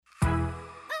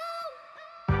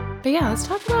But yeah, let's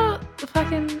talk about the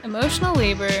fucking emotional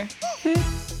labor.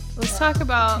 Let's talk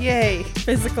about... Yay,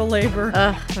 physical labor.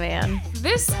 Ugh, man.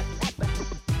 This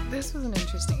was an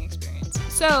interesting experience.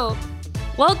 So,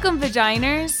 welcome,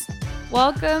 vaginers.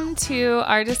 Welcome to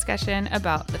our discussion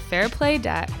about the Fair Play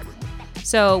deck.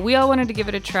 So, we all wanted to give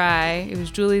it a try. It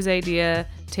was Julie's idea.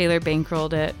 Taylor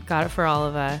bankrolled it, got it for all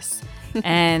of us.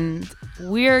 And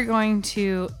we're going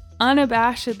to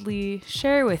unabashedly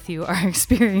share with you our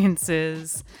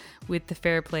experiences with the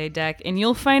Fair Play deck. And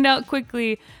you'll find out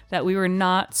quickly that we were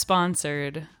not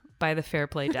sponsored by the Fair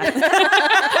Play deck.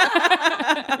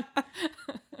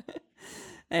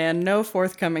 And no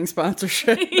forthcoming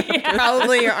sponsorship. Yeah.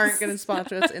 Probably aren't going to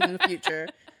sponsor us in the future.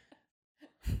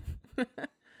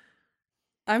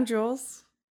 I'm Jules.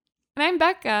 And I'm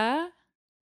Becca.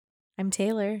 I'm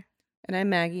Taylor. And I'm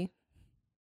Maggie.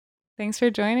 Thanks for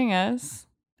joining us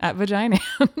at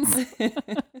Vaginams.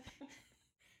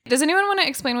 Does anyone want to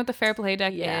explain what the Fair Play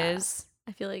deck is?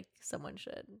 I feel like someone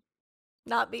should.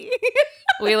 Not me.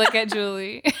 We look at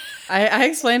Julie. I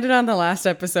explained it on the last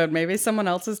episode. Maybe someone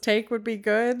else's take would be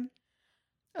good.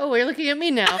 Oh, you're looking at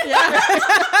me now. I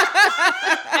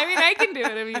mean, I can do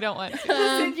it if you don't want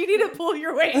to. You need to pull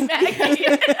your weight, Maggie.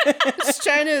 Just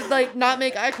trying to not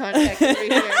make eye contact over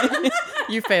here.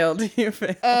 You failed.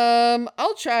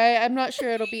 I'll try. I'm not sure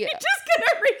it'll be. You're just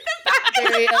gonna read the back.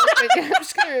 Very eloquent. I'm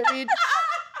just gonna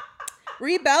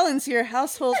rebalance your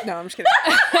household. No, I'm just kidding.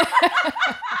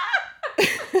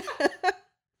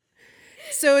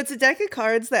 So it's a deck of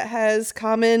cards that has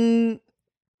common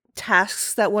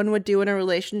tasks that one would do in a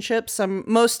relationship.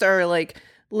 Most are like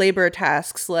labor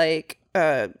tasks, like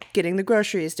getting the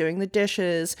groceries, doing the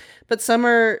dishes, but some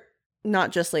are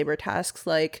not just labor tasks,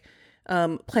 like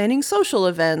planning social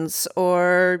events,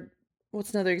 or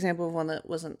what's another example of one that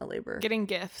wasn't a labor? Getting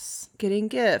gifts.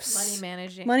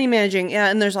 Money managing. Yeah,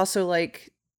 and there's also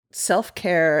like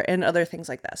self-care and other things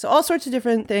like that. So all sorts of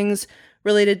different things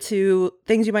related to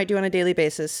things you might do on a daily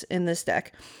basis in this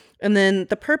deck. And then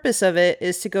the purpose of it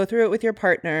is to go through it with your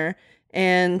partner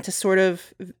and to sort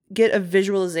of get a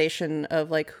visualization of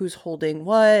like who's holding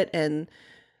what and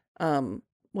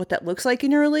what that looks like in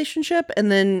your relationship.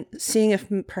 And then seeing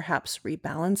if perhaps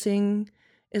rebalancing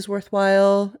is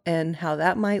worthwhile and how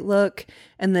that might look.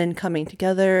 And then coming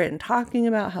together and talking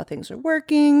about how things are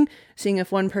working, seeing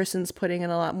if one person's putting in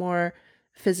a lot more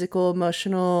physical,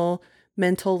 emotional,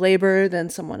 mental labor than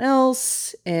someone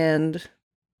else, and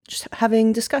just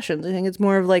having discussions. I think it's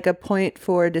more of like a point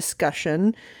for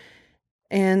discussion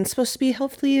and supposed to be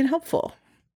healthy and helpful,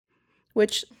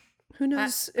 which who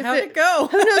knows How'd it go?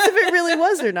 Who knows if it really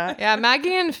was or not. Yeah,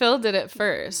 Maggie and Phil did it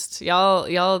first. Y'all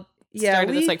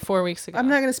started this like 4 weeks ago. I'm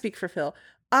not going to speak for Phil.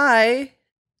 I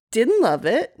didn't love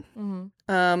it. Mm-hmm.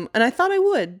 And I thought I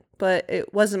would, but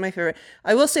it wasn't my favorite.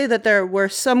 I will say that there were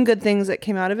some good things that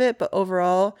came out of it, but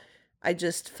overall, I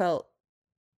just felt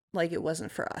like it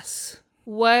wasn't for us.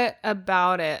 What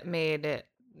about it made it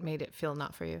feel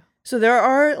not for you? So there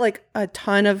are like a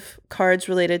ton of cards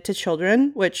related to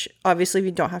children, which obviously if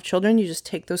you don't have children, you just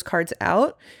take those cards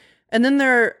out. And then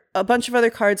there are a bunch of other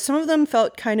cards. Some of them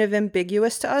felt kind of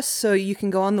ambiguous to us. So you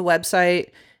can go on the website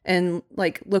and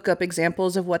like look up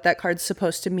examples of what that card's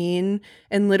supposed to mean.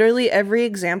 And literally every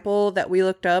example that we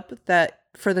looked up that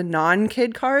for the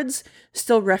non-kid cards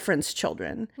still reference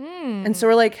children. And so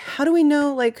we're like, how do we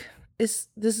know like this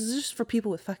is just for people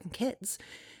with fucking kids?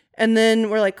 And then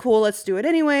we're like, cool, let's do it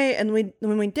anyway. And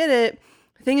when we did it,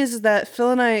 the thing is that Phil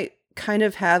and I kind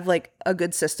of have like a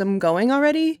good system going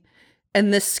already.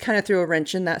 And this kind of threw a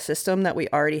wrench in that system that we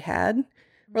already had.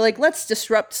 We're like, let's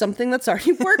disrupt something that's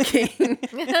already working.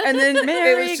 And then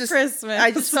Merry it was just, Christmas.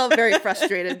 I just felt very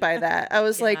frustrated by that. I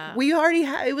was like,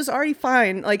 it was already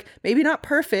fine. Like maybe not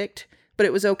perfect, but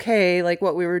it was okay. Like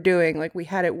what we were doing, like we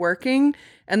had it working.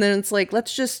 And then it's like,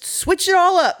 let's just switch it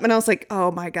all up. And I was like,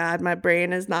 oh my God, my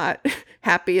brain is not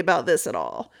happy about this at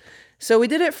all. So we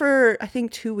did it for, I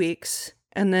think, 2 weeks.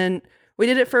 And then we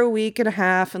did it for a week and a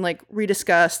half and like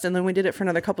rediscussed. And then we did it for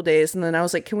another couple days. And then I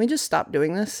was like, can we just stop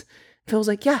doing this? Phil was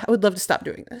like, yeah, I would love to stop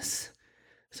doing this.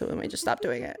 So then we just stopped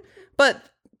doing it. But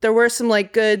there were some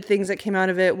like good things that came out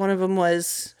of it. One of them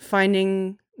was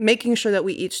making sure that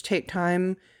we each take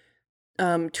time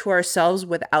to ourselves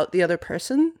without the other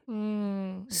person.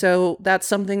 So that's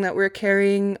something that we're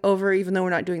carrying over, even though we're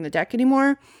not doing the deck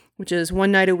anymore, which is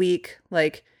one night a week.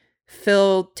 Like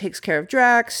Phil takes care of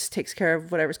Drax, takes care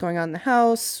of whatever's going on in the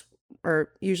house, or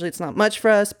usually it's not much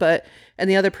for us, and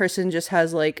the other person just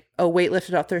has like a weight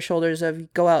lifted off their shoulders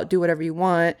of go out, do whatever you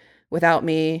want without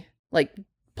me, like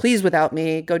please without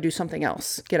me, go do something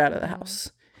else, get out of the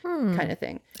house kind of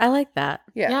thing. I like that.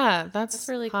 Yeah. That's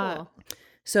really hot. cool.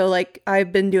 So like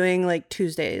I've been doing like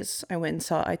Tuesdays.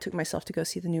 I took myself to go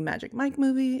see the new Magic Mike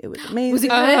movie. It was amazing. Was it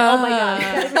good? Oh my god,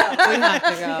 we have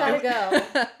to go. We have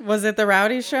to go. Was it the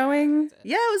Rowdy showing?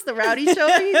 Yeah, it was the Rowdy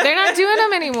showing. They're not doing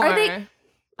them anymore. Are they-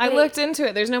 I looked into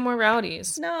it. There's no more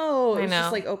Rowdies. No, I it was know.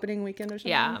 just like opening weekend or something.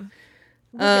 Yeah.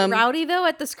 Was it rowdy though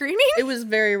at the screening? It was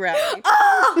very rowdy.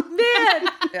 Oh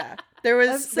man. Yeah. There was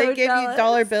I'm so they gave jealous. you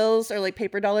dollar bills or like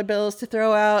paper dollar bills to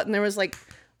throw out, and there was like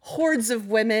hordes of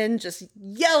women just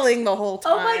yelling the whole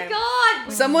time. Oh my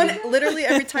god. Someone literally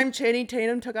every time Channing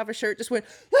Tatum took off her shirt just went,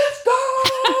 "Let's go!"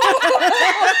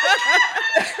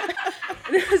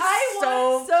 And it was I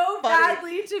want so funny.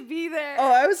 badly to be there.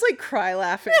 Oh, I was like cry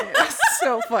laughing. It was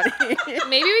so funny.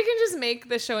 Maybe we can just make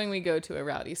the showing we go to a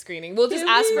Rowdy screening. We'll just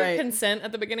ask for Right. consent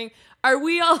at the beginning. Are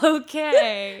we all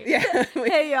okay? Yeah.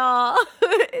 Hey y'all,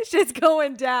 shit's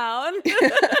going down.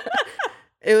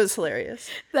 It was hilarious.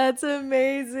 That's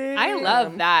amazing. I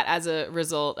love that as a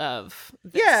result of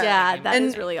this. Yeah. Yeah, that And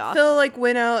is really awesome. Phil like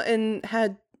went out and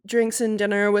had drinks and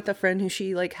dinner with a friend who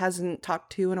she like hasn't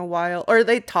talked to in a while, or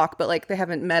they talk but like they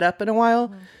haven't met up in a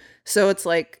while. So it's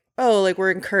like, oh, like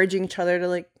we're encouraging each other to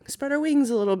like spread our wings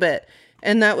a little bit.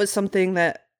 And that was something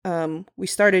that we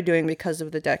started doing because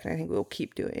of the deck, and I think we'll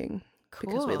keep doing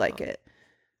because we like it.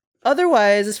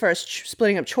 Otherwise, as far as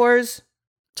splitting up chores,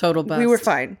 Total bust. we were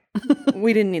fine.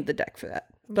 We didn't need the deck for that.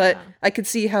 But I could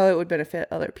see how it would benefit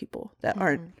other people that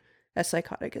aren't as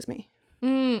psychotic as me.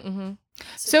 Mm-hmm.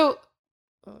 So,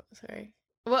 oh, sorry.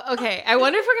 Well, okay. I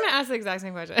wonder if we're gonna ask the exact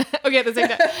same question. Okay, at the same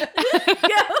time.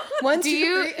 One, Do two,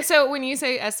 you? three. So when you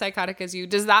say as psychotic as you,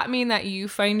 does that mean that you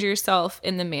find yourself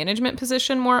in the management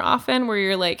position more often, where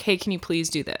you're like, "Hey, can you please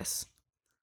do this?"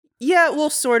 Yeah, well,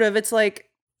 sort of. It's like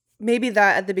maybe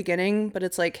that at the beginning, but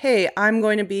it's like, hey, I'm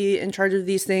going to be in charge of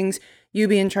these things. You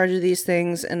be in charge of these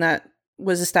things. And that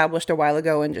was established a while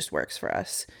ago and just works for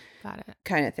us. Got it.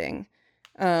 Kind of thing.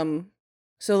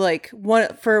 So like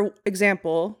for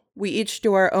example, we each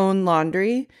do our own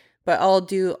laundry, but I'll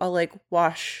like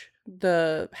wash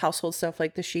the household stuff,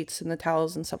 like the sheets and the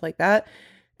towels and stuff like that.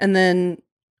 And then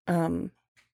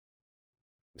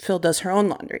Phil does her own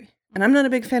laundry. And I'm not a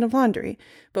big fan of laundry,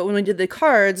 but when we did the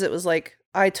cards, it was like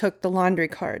I took the laundry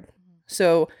card.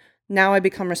 So now I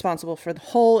become responsible for the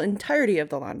whole entirety of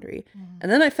the laundry. And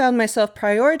then I found myself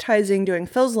prioritizing doing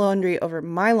Phil's laundry over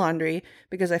my laundry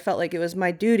because I felt like it was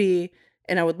my duty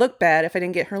and I would look bad if I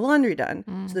didn't get her laundry done.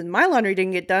 So then my laundry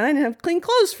didn't get done. I didn't have clean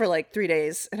clothes for like 3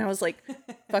 days. And I was like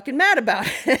fucking mad about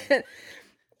it.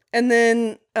 And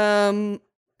then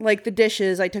like the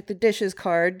dishes, I took the dishes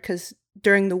card because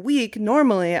during the week,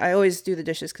 normally I always do the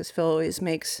dishes because Phil always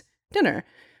makes dinner.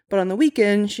 But on the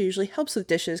weekend, she usually helps with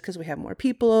dishes because we have more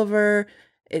people over.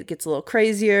 It gets a little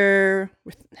crazier.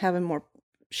 We're having more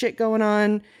shit going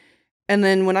on. And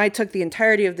then when I took the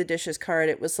entirety of the dishes card,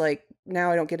 it was like,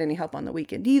 now I don't get any help on the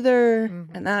weekend either.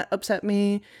 And that upset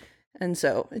me. And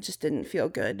so it just didn't feel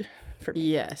good for me.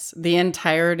 Yes. The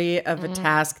entirety of a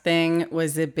task thing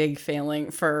was a big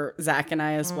failing for Zach and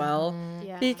I as well.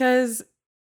 Yeah. Because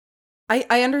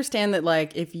I understand that,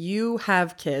 like, if you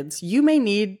have kids, you may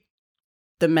need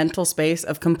the mental space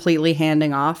of completely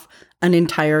handing off an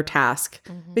entire task.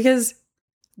 Because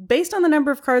based on the number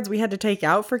of cards we had to take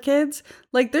out for kids,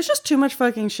 like, there's just too much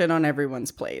fucking shit on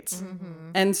everyone's plates.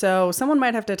 And so someone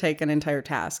might have to take an entire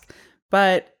task.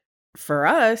 But for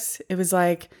us, it was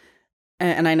like,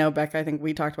 and I know, Becca, I think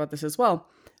we talked about this as well.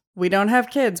 We don't have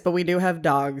kids, but we do have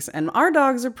dogs. And our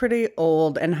dogs are pretty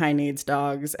old and high needs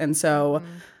dogs. And so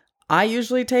I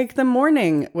usually take the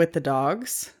morning with the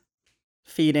dogs,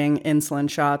 feeding, insulin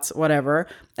shots, whatever.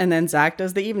 And then Zach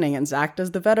does the evening, and Zach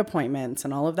does the vet appointments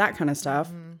and all of that kind of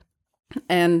stuff.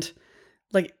 And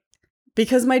like,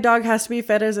 because my dog has to be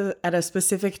fed at a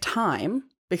specific time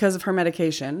because of her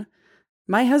medication,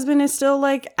 my husband is still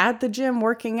like at the gym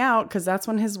working out because that's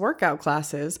when his workout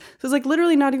class is. So it's like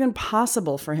literally not even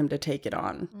possible for him to take it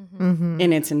on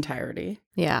in its entirety.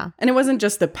 Yeah. And it wasn't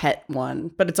just the pet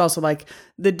one, but it's also like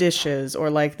the dishes or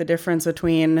like the difference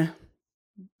between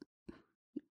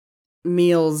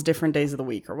meals different days of the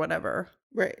week or whatever.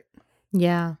 Right.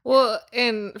 Yeah. Well,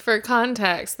 and for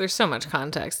context, there's so much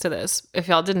context to this. If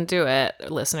y'all didn't do it,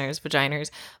 listeners, vaginers,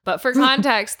 but for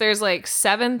context, there's like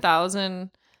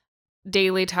 7,000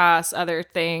 daily tasks, other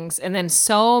things, and then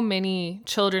so many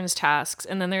children's tasks.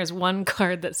 And then there's one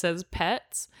card that says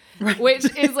pets. which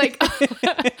is like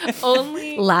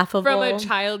only Laughable. from a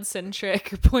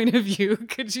child-centric point of view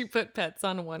could you put pets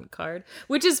on one card,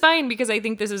 which is fine because I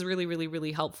think this is really, really,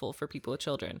 really helpful for people with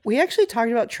children. We actually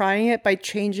talked about trying it by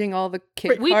changing all the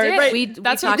kid We cards. did. Right. We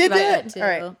That's talked what about did that too. All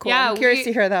right, cool. Yeah, I'm curious we-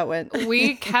 to hear how that went.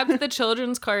 We kept the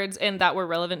children's cards and that were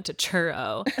relevant to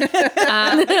churro.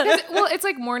 Well, it's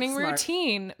like morning Smart.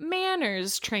 routine,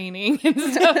 manners training, and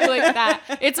stuff like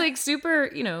that. It's like super,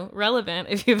 relevant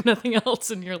if you have nothing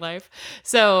else in your life.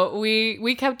 So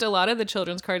we kept a lot of the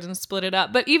children's cards and split it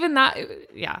up. But even that,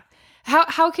 yeah.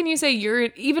 How can you say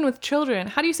even with children,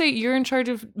 how do you say you're in charge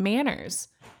of manners?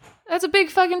 That's a big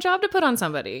fucking job to put on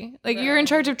somebody. Like you're in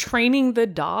charge of training the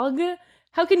dog.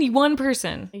 How can one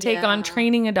person take on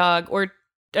training a dog or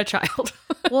a child?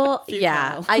 Well,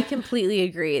 yeah, I completely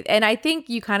agree. And I think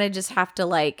you kind of just have to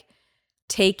like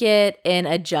take it and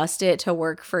adjust it to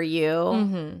work for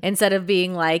you instead of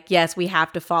being like, yes, we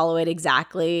have to follow it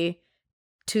exactly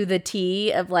to the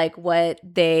T of like what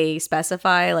they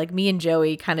specify. Like me and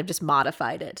Joey kind of just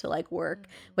modified it to like work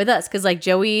with us because like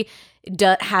Joey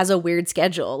has a weird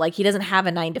schedule. Like he doesn't have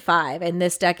a 9 to 5, and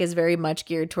this deck is very much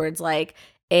geared towards like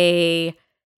a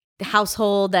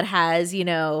household that has,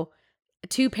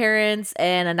 2 parents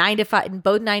and a 9 to 5,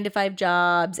 both 9 to 5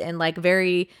 jobs, and like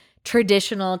very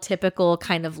traditional, typical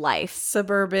kind of life.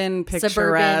 Suburban,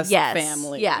 picturesque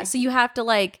family. Yeah. So you have to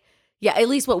like, at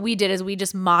least what we did is we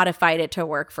just modified it to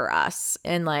work for us.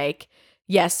 And like,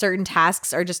 yes, certain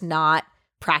tasks are just not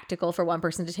practical for one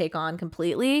person to take on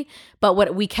completely. But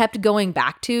what we kept going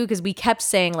back to, because we kept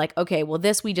saying like, okay, well,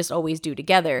 this we just always do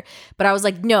together. But I was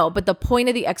like, no, but the point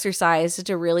of the exercise is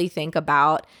to really think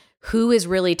about who is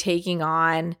really taking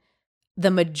on the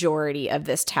majority of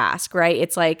this task, right?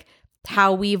 It's like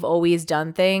how we've always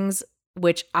done things,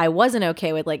 which I wasn't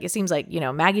okay with. Like, it seems like,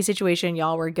 Maggie's situation,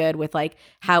 y'all were good with like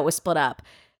how it was split up.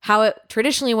 How it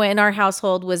traditionally went in our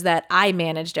household was that I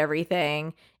managed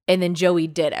everything and then Joey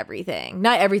did everything.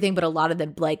 Not everything, but a lot of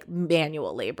the like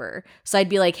manual labor. So I'd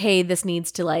be like, hey, this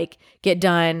needs to like get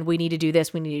done. We need to do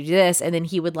this. We need to do this. And then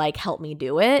he would like help me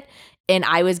do it. And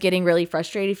I was getting really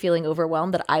frustrated, feeling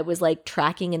overwhelmed that I was like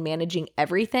tracking and managing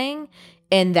everything.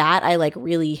 And that I like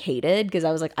really hated because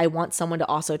I was like, I want someone to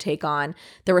also take on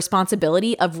the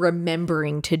responsibility of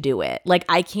remembering to do it. Like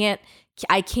I can't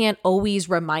always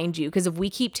remind you, because if we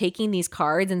keep taking these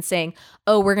cards and saying,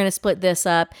 oh, we're going to split this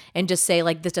up and just say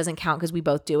like, this doesn't count because we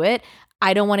both do it.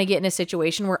 I don't want to get in a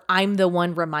situation where I'm the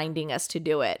one reminding us to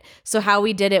do it. So how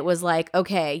we did it was like,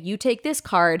 okay, you take this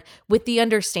card with the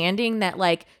understanding that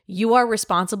like you are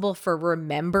responsible for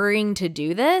remembering to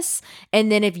do this.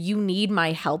 And then if you need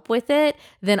my help with it,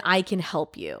 then I can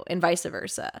help you, and vice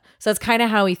versa. So that's kind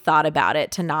of how we thought about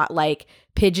it, to not like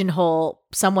pigeonhole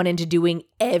someone into doing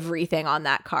everything on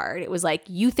that card. It was like,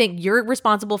 you think you're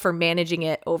responsible for managing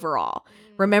it overall,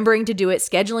 remembering to do it,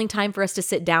 scheduling time for us to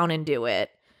sit down and do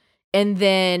it. And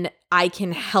then I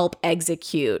can help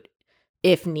execute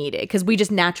if needed, because we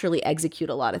just naturally execute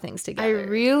a lot of things together. I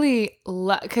really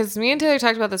love, because me and Taylor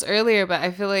talked about this earlier, but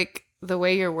I feel like the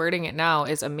way you're wording it now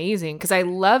is amazing, because I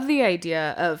love the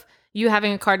idea of you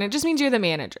having a card, and it just means you're the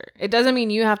manager. It doesn't mean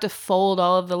you have to fold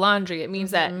all of the laundry. It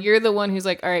means that you're the one who's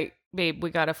like, all right, babe, we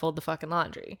got to fold the fucking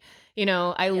laundry.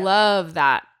 I love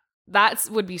that. That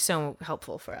would be so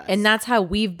helpful for us. And that's how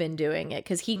we've been doing it,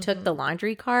 because he took the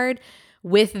laundry card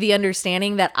with the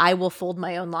understanding that I will fold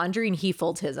my own laundry and he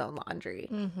folds his own laundry.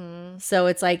 So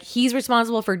it's like he's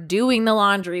responsible for doing the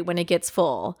laundry when it gets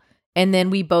full, and then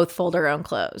we both fold our own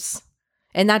clothes.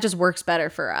 And that just works better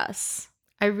for us.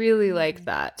 I really like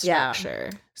that Yeah.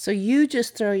 structure. So you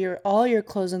just throw all your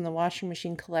clothes in the washing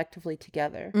machine collectively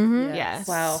together. Yes.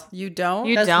 Wow. You don't?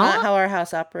 You That's don't? not how our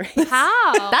house operates.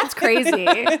 How? That's crazy.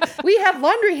 We have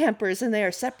laundry hampers and they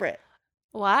are separate.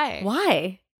 Why?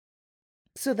 Why?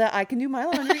 So that I can do my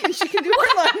laundry and she can do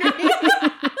her laundry.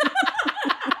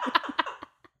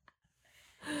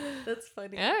 That's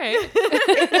funny. All right.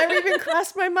 It never even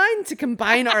crossed my mind to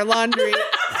combine our laundry.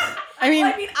 I mean,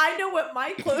 I know what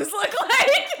my clothes look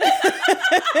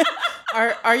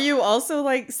like. are you also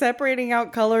like separating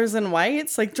out colors and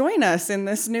whites? Like, join us in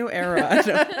this new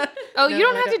era. Oh, you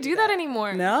don't have to do that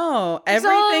anymore. No, It's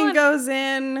everything all- goes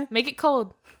in. Make it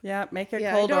cold. Yeah, make it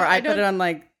Yeah, cold, or I put it on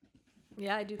like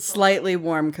Yeah, I do. slightly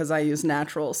warm because I use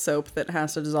natural soap that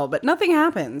has to dissolve. But nothing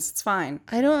happens. It's fine.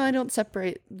 I don't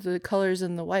separate the colors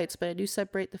and the whites, but I do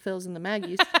separate the Phils and the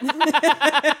Maggies.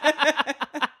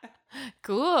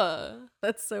 Cool.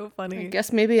 That's so I funny.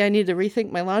 guess maybe I need to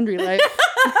rethink my laundry life.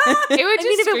 It would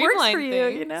just if it works streamline for you,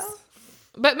 things. you know.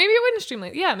 But maybe it wouldn't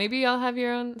streamline. Yeah, maybe I'll have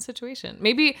your own situation.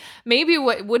 Maybe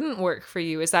what wouldn't work for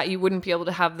you is that you wouldn't be able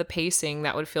to have the pacing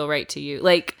that would feel right to you.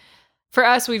 Like, for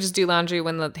us, we just do laundry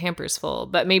when the hamper's full.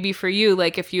 But maybe for you,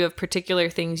 like if you have particular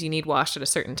things you need washed at a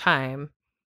certain time,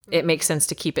 it makes sense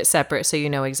to keep it separate so you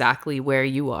know exactly where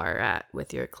you are at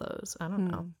with your clothes. I don't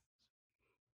know.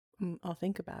 I'll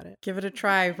think about it. Give it a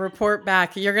try. Report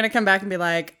back. You're going to come back and be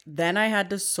like, then I had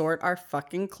to sort our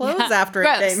fucking clothes after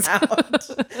it came out.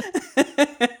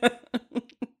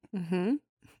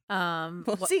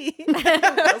 We'll see.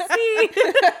 We'll see.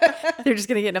 They're just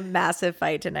gonna get in a massive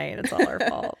fight tonight, and it's all our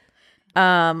fault.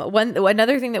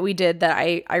 Another thing that we did that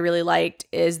I really liked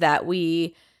is that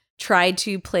we tried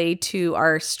to play to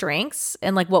our strengths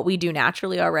and like what we do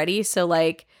naturally already. So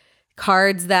like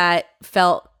cards that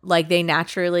felt like they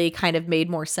naturally kind of made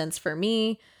more sense for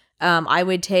me, I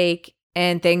would take,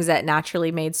 and things that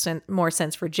naturally made more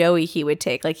sense for Joey, he would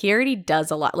take. Like he already does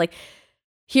a lot. Like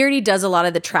he already does a lot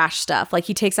of the trash stuff. Like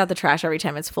he takes out the trash every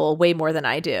time it's full, way more than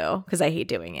I do because I hate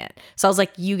doing it. So I was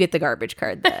like, you get the garbage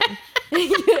card then.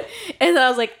 And then I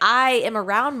was like, I am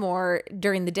around more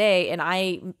during the day and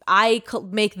I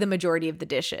make the majority of the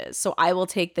dishes. So I will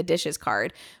take the dishes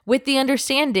card with the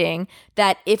understanding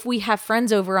that if we have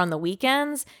friends over on the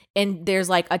weekends and there's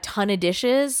like a ton of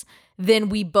dishes, then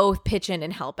we both pitch in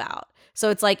and help out. So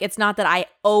it's like, it's not that I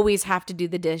always have to do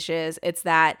the dishes. It's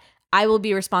that I will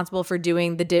be responsible for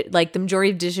doing the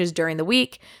majority of dishes during the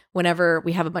week whenever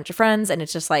we have a bunch of friends and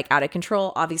it's just like out of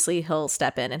control. Obviously, he'll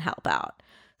step in and help out.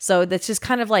 So that's just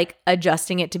kind of like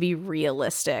adjusting it to be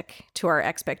realistic to our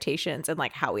expectations and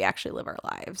like how we actually live our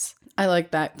lives. I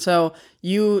like that. So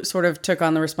you sort of took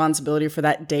on the responsibility for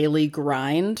that daily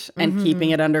grind and keeping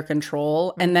it under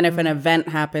control. And then if an event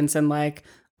happens and like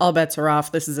all bets are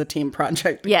off, this is a team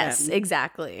project again. Yes,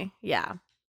 exactly. Yeah.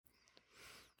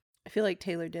 I feel like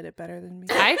Taylor did it better than me.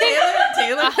 I think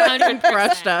Taylor 100%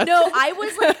 crushed us. No, I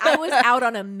was out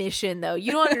on a mission though.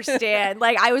 You don't understand.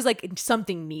 Like I was like,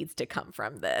 something needs to come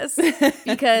from this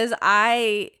because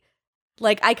I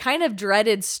kind of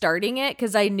dreaded starting it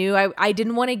because I knew I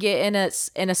didn't want to get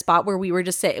in a spot where we were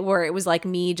just where it was like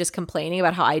me just complaining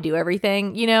about how I do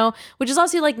everything, you know, which is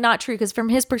also like not true because from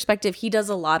his perspective, he does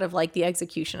a lot of like the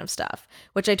execution of stuff,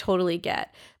 which I totally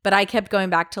get. But I kept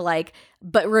going back to like,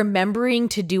 but remembering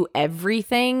to do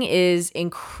everything is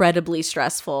incredibly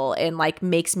stressful and like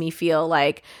makes me feel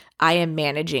like I am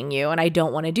managing you and I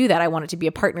don't want to do that. I want it to be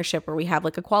a partnership where we have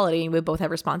like equality and we both have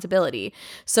responsibility.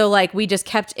 So like we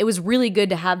just it was really good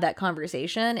to have that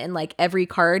conversation and like every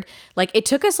card, like it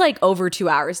took us like over 2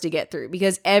 hours to get through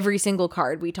because every single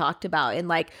card we talked about and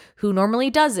like who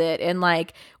normally does it and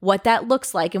like what that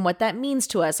looks like and what that means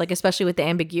to us, like especially with the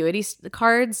ambiguity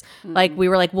cards, like we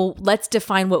were like, well, let's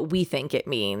define what we think it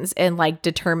means and like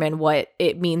determine what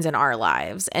it means in our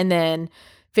lives and then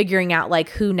figuring out like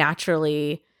who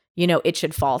naturally, you know, it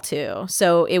should fall to.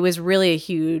 So it was really a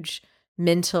huge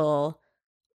mental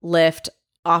lift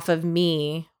off of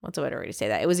me. What's the way to already say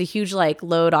that? It was a huge like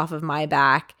load off of my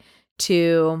back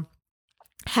to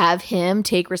have him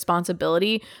take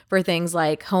responsibility for things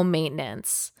like home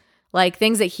maintenance, like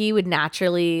things that he would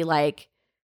naturally like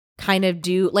kind of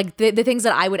do, like the things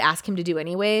that I would ask him to do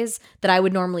anyways that I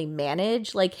would normally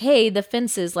manage, like, hey, the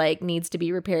fences like needs to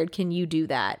be repaired, can you do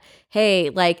that? Hey,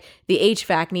 like the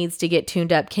HVAC needs to get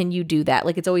tuned up, can you do that?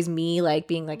 Like it's always me like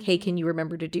being like, hey, can you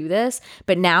remember to do this?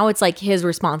 But now it's like his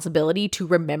responsibility to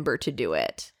remember to do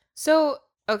it. So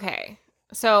okay,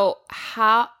 so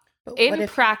how in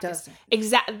practice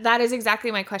that is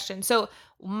exactly my question. So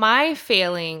my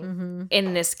failing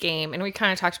in this game, and we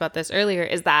kind of talked about this earlier,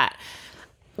 is that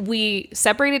we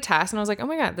separated tasks and I was like, oh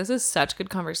my God, this is such good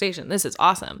conversation. This is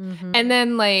awesome. And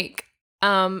then like,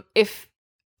 if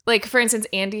like, for instance,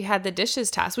 Andy had the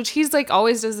dishes task, which he's like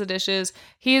always does the dishes.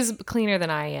 He's cleaner than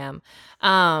I am.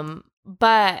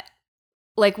 But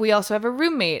like we also have a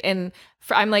roommate and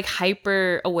I'm like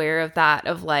hyper aware of that,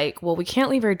 of like, well, we can't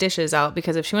leave our dishes out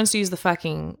because if she wants to use the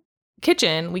fucking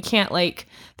kitchen, we can't, like,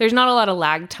 there's not a lot of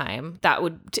lag time that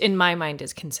would, in my mind,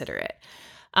 is considerate.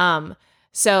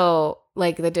 So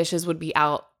like the dishes would be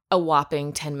out a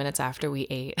whopping 10 minutes after we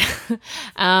ate.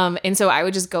 And so I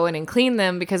would just go in and clean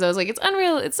them because I was like, it's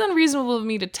unreasonable of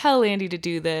me to tell Andy to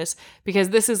do this because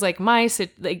this is like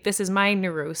this is my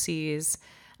neuroses.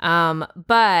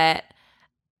 But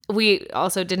we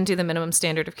also didn't do the minimum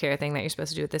standard of care thing that you're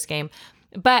supposed to do with this game.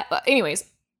 But anyways,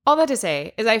 all that to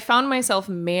say is I found myself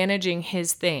managing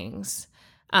his things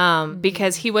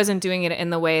because he wasn't doing it in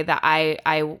the way that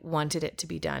I wanted it to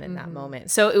be done in that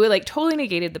moment. So it would like totally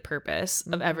negated the purpose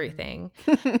of everything.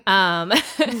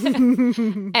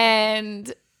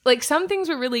 And like some things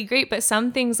were really great, but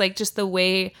some things, like just the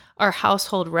way our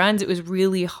household runs, it was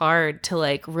really hard to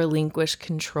like relinquish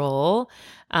control.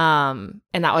 And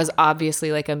that was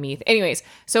obviously like a me. Anyways,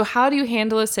 so how do you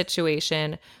handle a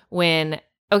situation when,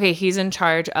 okay, he's in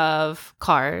charge of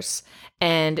cars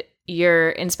and your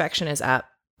inspection is up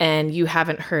and you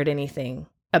haven't heard anything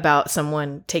about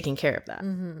someone taking care of that?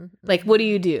 Mm-hmm. Like, what do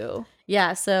you do?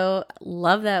 Yeah, so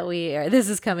love that this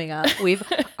is coming up. We've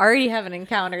already have an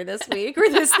encounter this week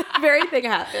where this very thing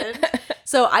happened.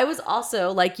 So I was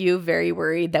also, like you, very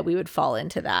worried that we would fall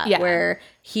into that, where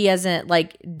he hasn't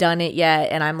like done it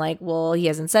yet. And I'm like, well, he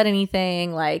hasn't said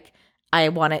anything. Like, I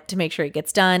want it to make sure it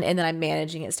gets done. And then I'm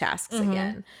managing his tasks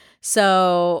again.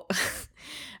 So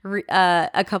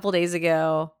a couple days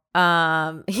ago,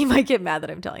 he might get mad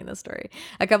that I'm telling this story.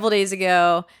 A couple days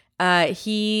ago,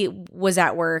 he was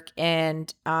at work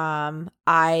and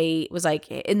I was like,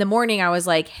 in the morning, I was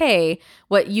like, hey,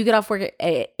 what, you get off work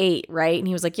at 8, right? And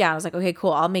he was like, yeah. I was like, okay,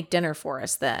 cool. I'll make dinner for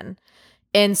us then.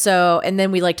 And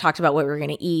then we like talked about what we were going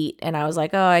to eat. And I was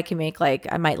like, oh, I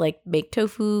might like make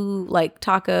tofu, like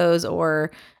tacos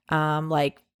or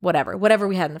like whatever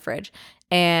we had in the fridge.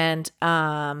 And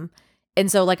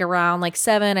so like around like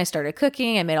 7, I started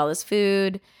cooking. I made all this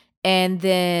food. And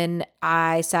then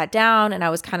I sat down and I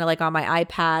was kind of like on my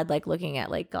iPad, like looking at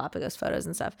like Galapagos photos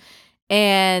and stuff.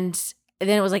 And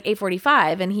then it was like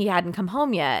 8:45 and he hadn't come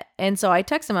home yet. And so I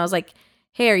texted him. I was like,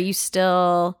 hey, are you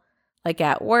still like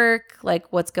at work?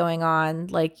 Like, what's going on?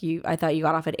 Like, I thought you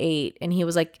got off at 8. And he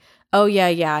was like, oh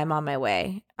yeah, I'm on my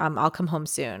way. I'll come home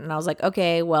soon. And I was like,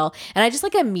 okay, well, and I just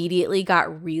like immediately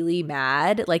got really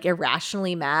mad, like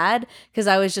irrationally mad, because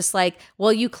I was just like,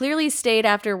 well, you clearly stayed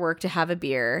after work to have a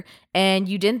beer and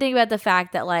you didn't think about the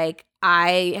fact that like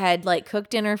I had like cooked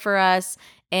dinner for us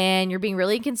and you're being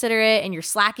really inconsiderate and you're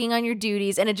slacking on your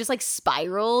duties. And it just like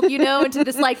spiraled, into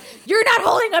this like, you're not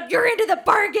holding up your end of the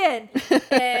bargain.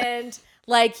 And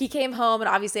like he came home and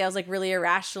obviously I was like really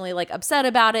irrationally like upset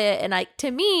about it. And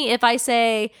to me, if I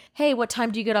say, hey, what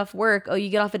time do you get off work? Oh, you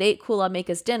get off at 8. Cool. I'll make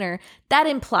us dinner. That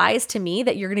implies to me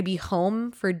that you're going to be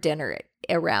home for dinner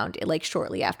around like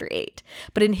shortly after 8.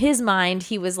 But in his mind,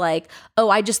 he was like, oh,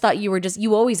 I just thought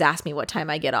you always ask me what time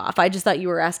I get off. I just thought you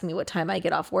were asking me what time I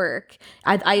get off work.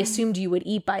 I assumed you would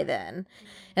eat by then.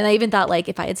 And I even thought, like,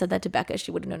 if I had said that to Becca, she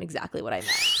would have known exactly what I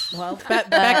meant. Well,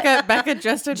 Becca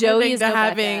just admitting to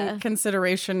having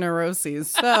consideration neuroses.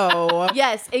 So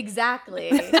yes, exactly.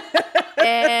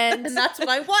 and that's what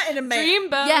I want in a man. Dream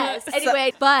bonus. Yes.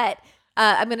 Anyway, but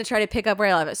I'm going to try to pick up where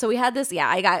I left it. So we had this,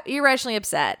 I got irrationally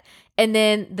upset. And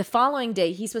then the following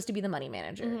day, he's supposed to be the money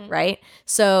manager, right?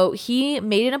 So he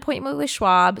made an appointment with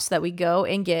Schwab so that we go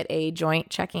and get a joint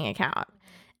checking account.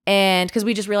 And because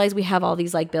we just realized we have all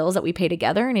these like bills that we pay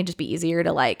together and it'd just be easier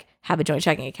to like have a joint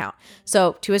checking account.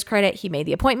 So to his credit, he made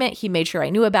the appointment. He made sure I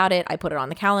knew about it. I put it on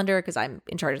the calendar because I'm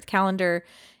in charge of the calendar.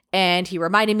 And he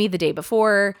reminded me the day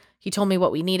before. He told me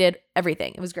what we needed,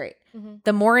 everything. It was great.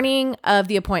 The morning of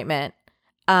the appointment,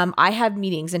 I have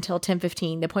meetings until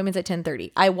 10:15. The appointment's at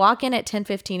 10:30. I walk in at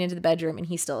 10:15 into the bedroom and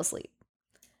he's still asleep.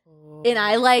 And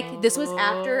I this was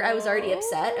after I was already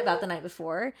upset about the night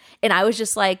before. And I was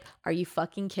just like, are you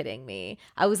fucking kidding me?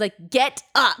 I was like, get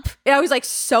up. And I was like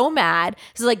so mad.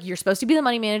 So like, you're supposed to be the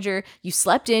money manager. You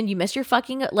slept in, you missed your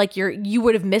fucking, like you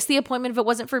would have missed the appointment if it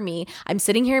wasn't for me. I'm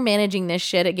sitting here managing this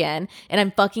shit again and I'm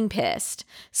fucking pissed.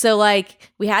 So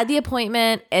like we had the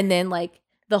appointment and then like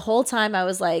the whole time I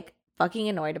was like fucking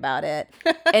annoyed about it.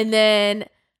 And then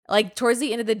like towards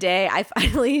the end of the day, I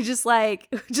finally just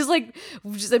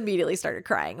immediately started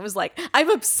crying. I was like, I'm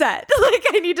upset. Like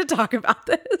I need to talk about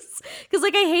this. Cause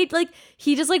like I hate, like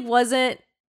he just like wasn't,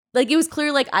 like it was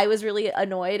clear like I was really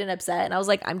annoyed and upset. And I was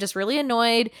like, I'm just really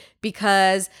annoyed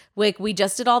because like we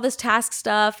just did all this task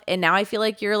stuff. And now I feel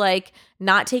like you're like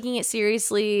not taking it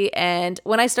seriously. And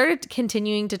when I started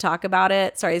continuing to talk about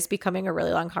it, sorry, it's becoming a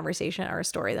really long conversation or a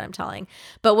story that I'm telling.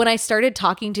 But when I started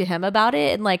talking to him about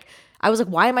it and like, I was like,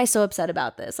 why am I so upset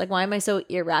about this? Like, why am I so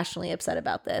irrationally upset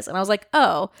about this? And I was like,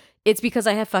 oh, it's because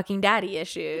I have fucking daddy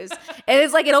issues. And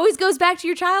it's like, it always goes back to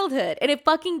your childhood. And it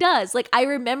fucking does. Like, I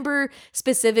remember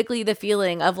specifically the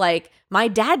feeling of like my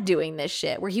dad doing this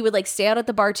shit where he would like stay out at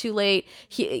the bar too late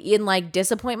and like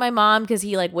disappoint my mom because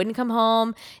he like wouldn't come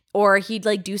home, or he'd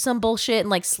like do some bullshit and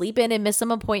like sleep in and miss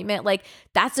some appointment. Like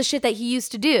that's the shit that he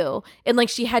used to do. And like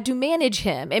she had to manage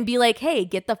him and be like, hey,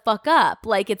 get the fuck up.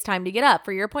 Like it's time to get up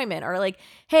for your appointment. Or like,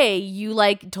 hey, you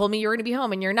like told me you were going to be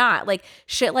home and you're not. Like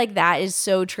shit like that is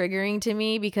so triggering to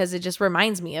me because it just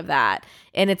reminds me of that.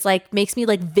 And it's like makes me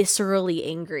like viscerally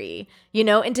angry, you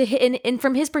know, and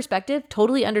from his perspective,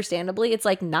 totally understandably, understandably, it's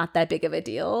like not that big of a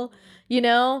deal, you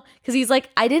know? Because he's like,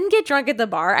 I didn't get drunk at the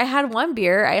bar. I had one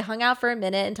beer. I hung out for a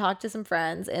minute and talked to some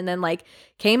friends and then like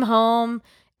came home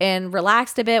and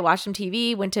relaxed a bit, watched some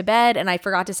TV, went to bed, and I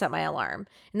forgot to set my alarm.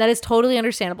 And that is totally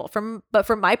understandable. But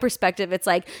from my perspective, it's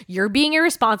like, you're being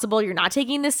irresponsible, you're not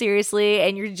taking this seriously,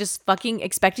 and you're just fucking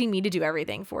expecting me to do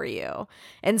everything for you.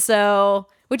 And so,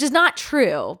 which is not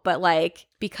true, but like,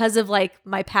 because of like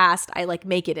my past, I like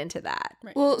make it into that.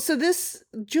 Right. Well, so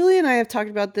Julie and I have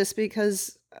talked about this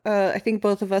because I think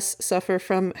both of us suffer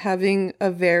from having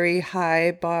a very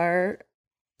high bar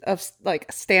of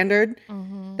like standard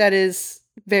that is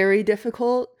very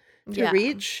difficult to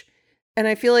reach. And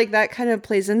I feel like that kind of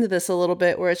plays into this a little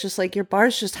bit where it's just like your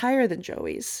bar's just higher than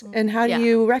Joey's. And how do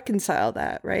you reconcile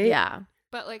that, right? Yeah.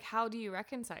 But like, how do you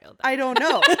reconcile that? I don't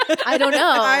know. I don't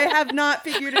know. I have not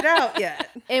figured it out yet.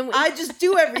 And I just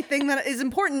do everything that is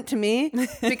important to me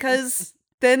because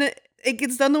then it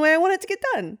gets done the way I want it to get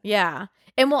done. Yeah.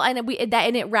 And well, and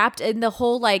it wrapped in the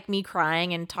whole like me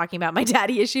crying and talking about my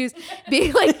daddy issues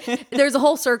being like, there's a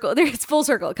whole circle. It's full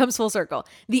circle. It comes full circle.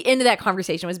 The end of that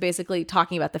conversation was basically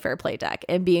talking about the fair play deck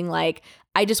and being like,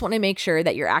 I just want to make sure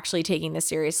that you're actually taking this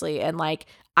seriously. And like,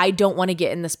 I don't want to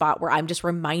get in the spot where I'm just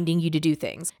reminding you to do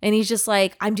things. And he's just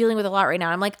like, I'm dealing with a lot right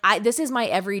now. I'm like, this is my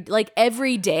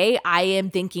every day I am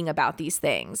thinking about these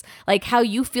things. Like how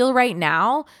you feel right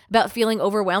now about feeling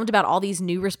overwhelmed about all these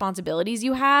new responsibilities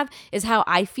you have is how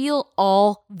I feel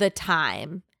all the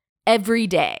time, every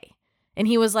day. And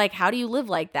he was like, how do you live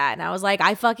like that? And I was like,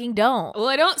 I fucking don't. Well,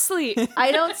 I don't sleep.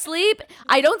 I don't sleep.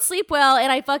 I don't sleep well, and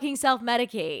I fucking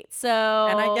self-medicate. So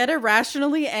And I get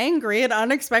irrationally angry at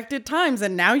unexpected times,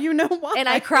 and now you know why. And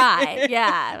I cry.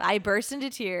 Yeah. I burst into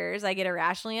tears. I get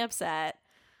irrationally upset.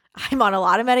 I'm on a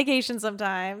lot of medication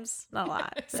sometimes. Not a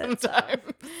lot. Sometimes.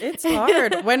 It's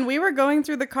hard. When we were going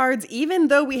through the cards, even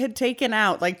though we had taken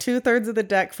out like 2/3 of the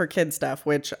deck for kid stuff,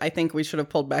 which I think we should have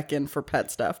pulled back in for pet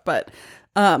stuff, but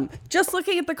just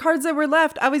looking at the cards that were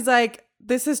left, I was like,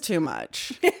 this is too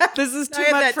much. Yeah, this is too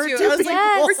much for two people. I was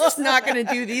like, we're just not going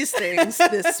to do these things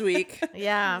this week.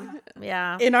 Yeah.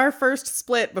 Yeah. In our first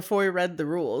split before we read the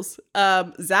rules,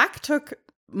 Zach took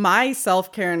my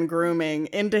self-care and grooming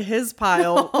into his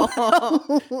pile.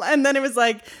 And then it was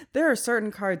like, there are certain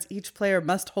cards each player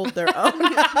must hold their own.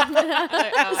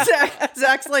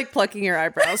 Zach's like plucking your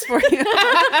eyebrows for you.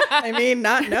 I mean,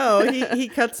 he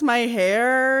cuts my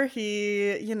hair.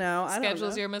 He, I don't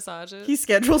Schedules know. your massages. He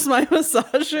schedules my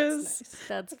massages.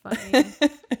 That's funny.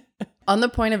 On the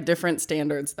point of different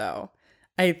standards, though,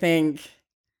 I think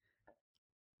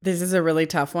this is a really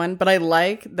tough one, but I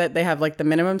like that they have like the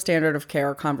minimum standard of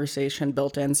care conversation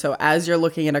built in. So as you're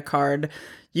looking at a card,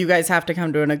 you guys have to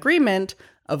come to an agreement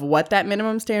of what that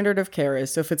minimum standard of care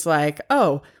is. So if it's like,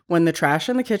 oh, when the trash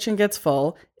in the kitchen gets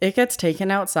full, it gets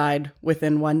taken outside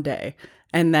within 1 day.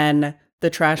 And then the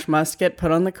trash must get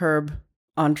put on the curb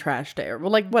on trash day, or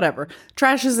well, like whatever.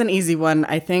 Trash is an easy one,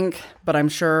 I think, but I'm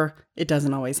sure it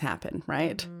doesn't always happen,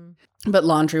 right? But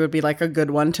laundry would be like a good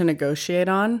one to negotiate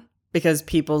on. Because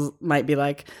people might be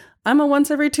like, I'm a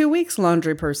once every 2 weeks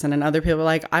laundry person. And other people are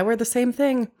like, I wear the same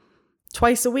thing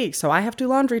twice a week. So I have to do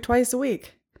laundry twice a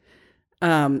week.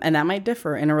 And that might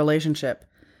differ in a relationship.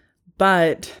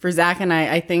 But for Zach and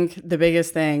I think the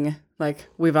biggest thing, like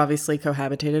we've obviously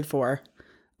cohabitated for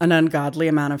an ungodly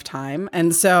amount of time.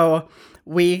 And so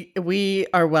we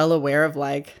are well aware of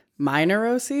like my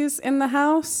neuroses in the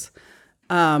house.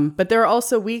 But there are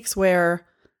also weeks where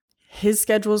his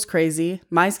schedule's crazy.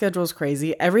 My schedule's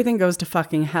crazy. Everything goes to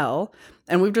fucking hell.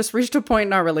 And we've just reached a point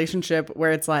in our relationship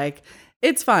where it's like,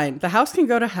 it's fine. The house can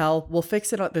go to hell. We'll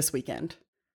fix it this weekend.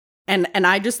 And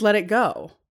I just let it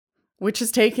go, which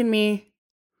has taken me,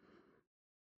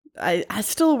 I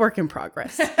still a work in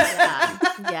progress.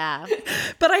 Yeah.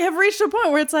 But I have reached a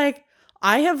point where it's like,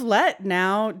 I have let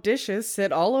now dishes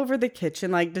sit all over the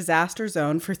kitchen like disaster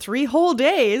zone for 3 whole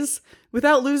days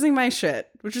without losing my shit,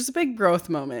 which is a big growth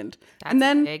moment. That's and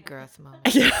then a big growth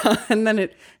moment. Yeah, and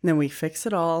then we fix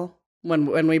it all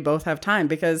when we both have time,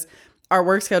 because our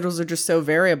work schedules are just so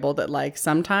variable that like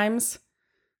sometimes,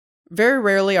 very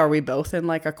rarely are we both in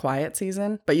like a quiet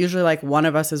season, but usually like one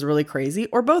of us is really crazy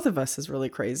or both of us is really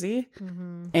crazy.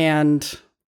 And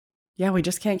yeah, we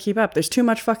just can't keep up. There's too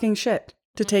much fucking shit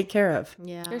to take care of.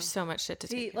 Yeah. There's so much shit to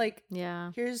See, take. like,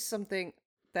 Yeah. here's something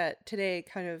that today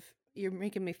kind of, you're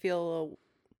making me feel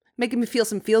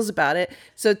some feels about it.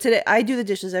 So today I do the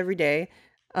dishes every day.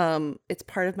 It's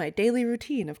part of my daily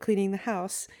routine of cleaning the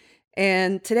house.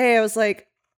 And today I was like,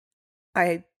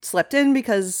 I slept in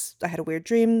because I had a weird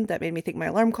dream that made me think my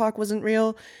alarm clock wasn't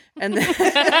real. And then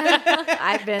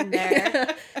I've been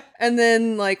there. and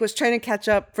then like was trying to catch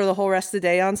up for the whole rest of the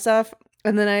day on stuff.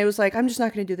 And then I was like, I'm just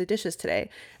not going to do the dishes today.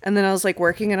 And then I was like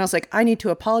working and I was like, I need to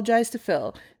apologize to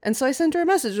Phil. And so I sent her a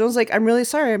message. And I was like, I'm really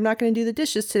sorry. I'm not going to do the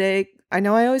dishes today. I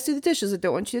know I always do the dishes. I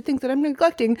don't want you to think that I'm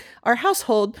neglecting our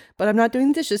household, but I'm not doing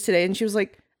the dishes today. And she was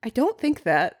like, I don't think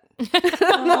that.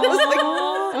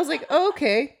 I was like, oh,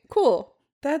 okay, cool.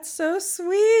 That's so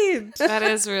sweet. That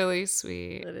is really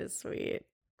sweet. That is sweet.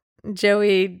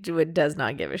 Joey does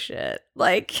not give a shit.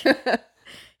 Like,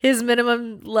 his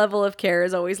minimum level of care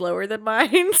is always lower than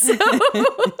mine. So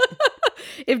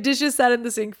if dishes sat in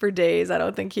the sink for days, I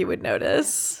don't think he would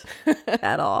notice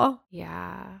at all.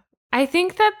 Yeah. I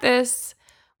think that this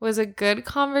was a good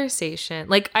conversation.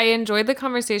 Like, I enjoyed the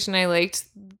conversation. I liked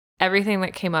everything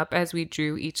that came up as we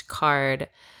drew each card.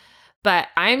 But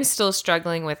I'm still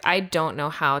struggling with, I don't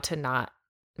know how to not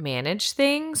manage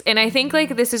things. And I think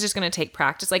like this is just going to take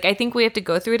practice. Like, I think we have to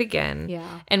go through it again.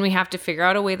 Yeah. And we have to figure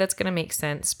out a way that's going to make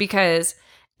sense, because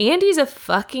Andy's a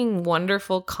fucking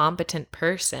wonderful, competent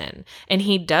person. And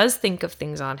he does think of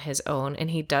things on his own, and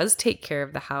he does take care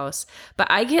of the house. But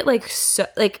I get like, so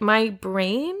like my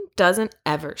brain doesn't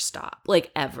ever stop, like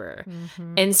ever.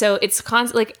 Mm-hmm. And so it's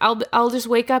constant. Like I'll just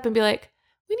wake up and be like,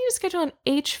 we need to schedule an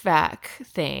HVAC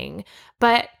thing.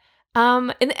 But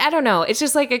and I don't know. It's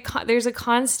just like there's a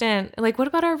constant, like, what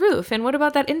about our roof? And what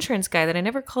about that insurance guy that I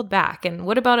never called back? And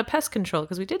what about a pest control?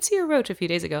 Because we did see a roach a few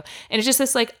days ago. And it's just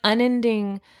this like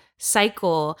unending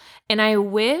cycle. And I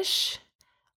wish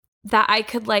that I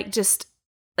could like just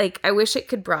like, I wish it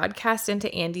could broadcast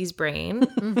into Andy's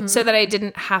brain so that I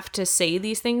didn't have to say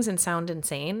these things and sound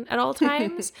insane at all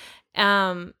times.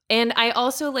 And I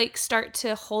also like start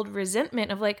to hold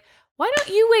resentment of like, why don't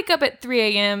you wake up at 3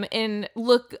 a.m. and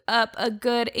look up a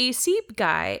good AC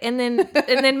guy and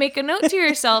then make a note to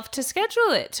yourself to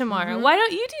schedule it tomorrow? Why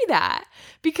don't you do that?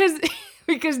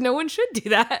 Because no one should do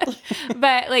that.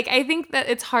 But like, I think that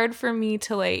it's hard for me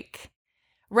to like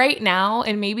right now,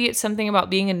 and maybe it's something about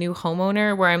being a new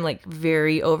homeowner where I'm like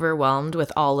very overwhelmed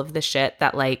with all of the shit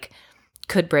that like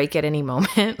could break at any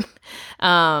moment.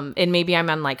 And maybe I'm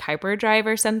on like hyperdrive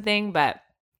or something, but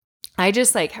I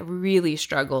just like really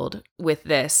struggled with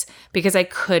this because I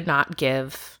could not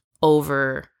give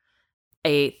over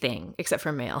a thing except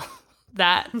for mail.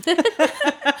 That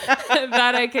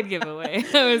I could give away.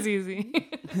 That was easy.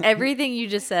 Everything you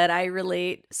just said, I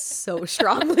relate so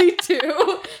strongly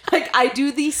to. Like, I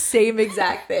do the same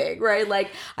exact thing, right?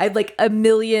 Like, I have like a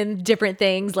million different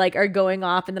things like are going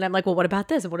off, and then I'm like, well, what about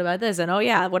this? And what about this? And oh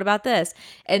yeah, what about this?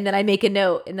 And then I make a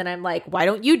note, and then I'm like, why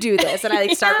don't you do this? And I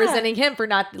like start resenting him for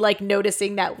not like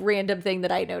noticing that random thing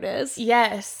that I noticed.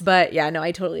 Yes. But yeah, no,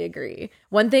 I totally agree.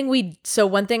 One thing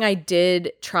I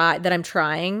did try that I'm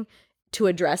trying to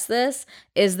address this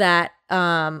is that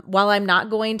while I'm not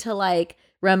going to like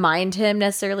remind him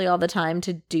necessarily all the time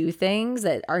to do things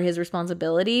that are his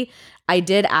responsibility, I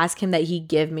did ask him that he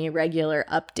give me regular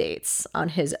updates on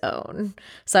his own.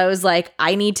 So I was like,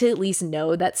 I need to at least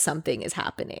know that something is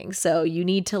happening. So you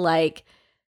need to like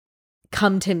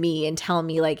come to me and tell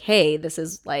me like, hey, this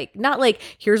is like, not like,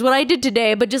 here's what I did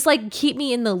today, but just like keep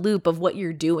me in the loop of what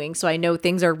you're doing so I know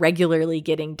things are regularly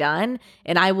getting done,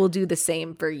 and I will do the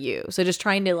same for you. So just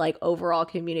trying to like overall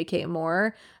communicate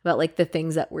more about like the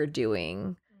things that we're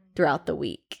doing throughout the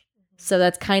week. So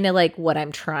that's kind of like what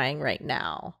I'm trying right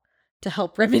now to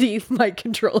help remedy my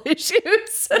control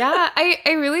issues. Yeah, I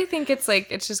really think it's like,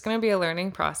 it's just going to be a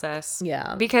learning process.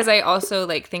 Yeah. Because I also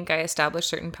like think I established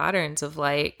certain patterns of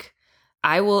like,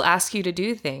 I will ask you to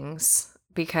do things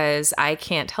because I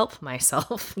can't help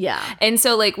myself. Yeah. And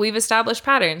so like we've established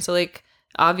patterns. So like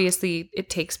obviously it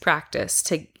takes practice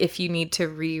to, if you need to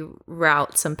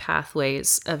reroute some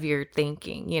pathways of your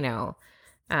thinking, you know.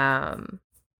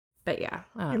 But yeah.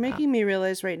 You're making me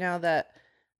realize right now that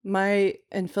my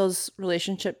and Phil's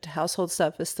relationship to household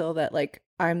stuff is still that like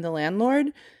I'm the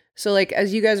landlord. So like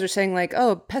as you guys are saying like,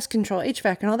 oh, pest control,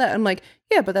 HVAC and all that, I'm like,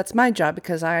 yeah, but that's my job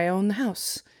because I own the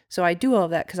house. So I do all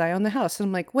of that because I own the house. And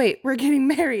I'm like, wait, we're getting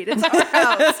married. It's our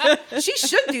house. She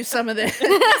should do some of this.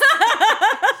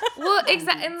 Well,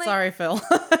 exactly. Like, sorry, Phil.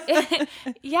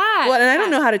 Yeah. Well, and I don't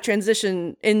know how to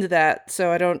transition into that.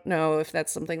 So I don't know if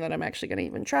that's something that I'm actually going to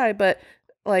even try. But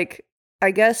like,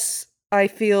 I guess I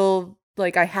feel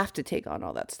like I have to take on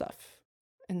all that stuff.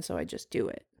 And so I just do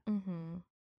it.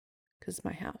 Because it's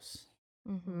my house.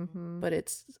 But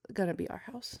it's going to be our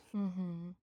house.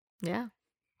 Yeah.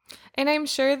 And I'm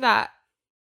sure that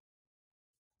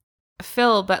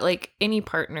Phil, but like any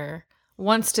partner,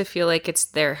 wants to feel like it's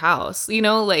their house. You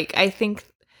know, like I think,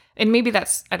 and maybe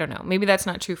that's, I don't know, maybe that's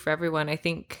not true for everyone. I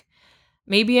think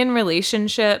maybe in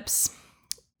relationships,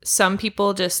 some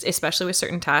people just, especially with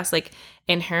certain tasks, like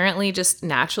inherently just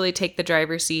naturally take the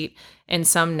driver's seat, and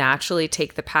some naturally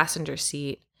take the passenger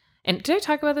seat. And did I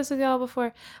talk about this with y'all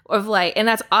before? Of like, and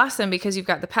that's awesome because you've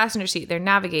got the passenger seat, they're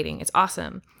navigating. It's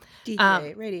awesome.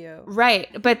 DJ, radio.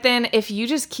 Right. But then if you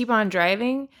just keep on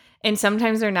driving and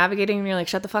sometimes they're navigating and you're like,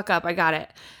 shut the fuck up, I got it.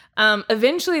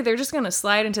 Eventually they're just going to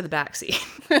slide into the back seat.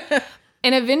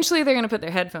 And eventually they're going to put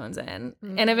their headphones in.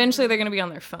 And eventually they're going to be on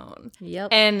their phone. Yep.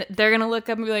 And they're going to look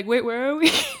up and be like, wait, where are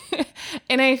we?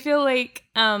 And I feel like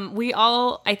we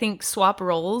all, I think, swap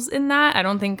roles in that. I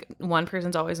don't think one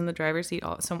person's always in the driver's seat,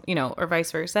 or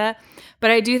vice versa.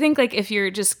 But I do think like if you're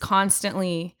just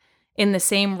constantly in the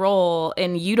same role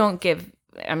and you don't give,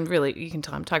 you can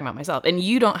tell I'm talking about myself, and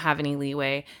you don't have any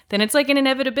leeway, then it's like an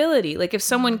inevitability. Like if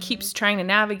someone keeps trying to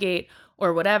navigate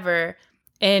or whatever,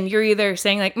 and you're either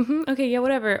saying like, okay, yeah,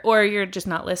 whatever, or you're just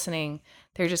not listening,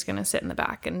 they're just going to sit in the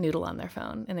back and noodle on their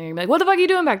phone. And they're going to be like, what the fuck are you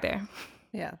doing back there?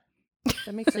 Yeah.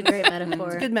 That makes It's a great metaphor.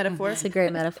 It's a good metaphor. It's a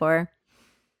great metaphor.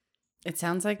 It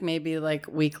sounds like maybe like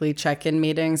weekly check-in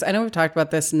meetings. I know we've talked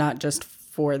about this not just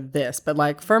for this, but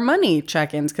like for money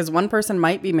check-ins, because one person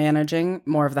might be managing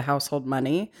more of the household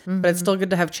money, but it's still good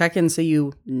to have check-ins so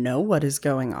you know what is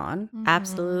going on.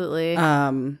 Absolutely.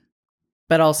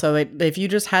 But also, if you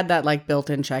just had that like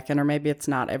built-in check-in, or maybe it's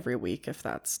not every week if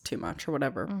that's too much or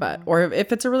whatever, but or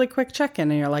if it's a really quick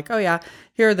check-in and you're like, oh yeah,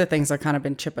 here are the things I've kind of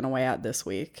been chipping away at this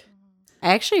week.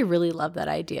 I actually really love that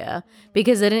idea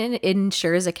because it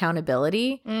ensures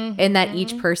accountability and that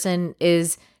each person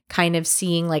is kind of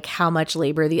seeing like how much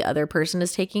labor the other person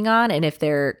is taking on and if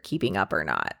they're keeping up or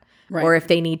not. Right. Or if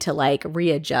they need to like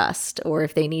readjust, or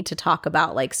if they need to talk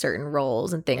about like certain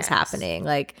roles and things happening.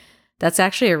 Like that's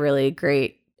actually a really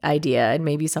great idea, and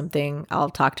maybe something I'll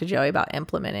talk to Joey about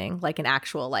implementing, like an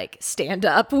actual like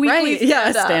stand-up weekly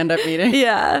stand-up meeting.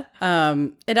 Yeah.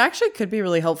 It actually could be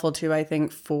really helpful too, I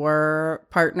think, for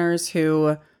partners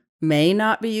who may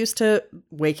not be used to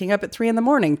waking up at 3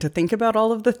 a.m. to think about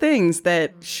all of the things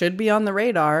that should be on the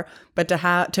radar, but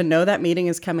to know that meeting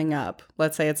is coming up.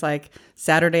 Let's say it's like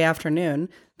Saturday afternoon,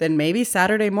 then maybe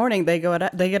Saturday morning they get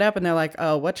up and they're like,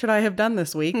 oh, what should I have done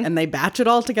this week? And they batch it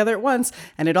all together at once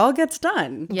and it all gets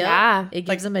done. Yeah. It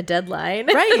gives them a deadline.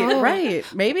 Right.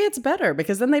 Maybe it's better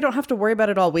because then they don't have to worry about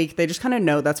it all week. They just kind of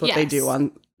know that's what they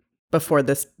do before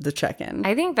the check-in.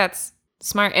 I think that's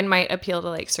smart and might appeal to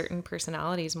like certain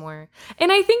personalities more.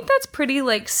 And I think that's pretty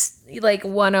like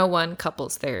 101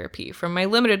 couples therapy. From my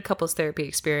limited couples therapy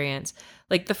experience,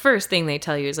 like the first thing they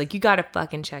tell you is like, you got to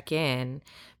fucking check in,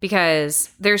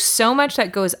 because there's so much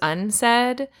that goes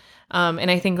unsaid. And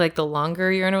I think like the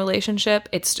longer you're in a relationship,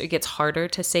 it gets harder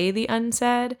to say the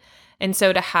unsaid. And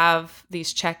so to have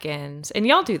these check-ins, and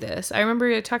y'all do this. I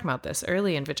remember talking about this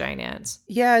early in Vaginance.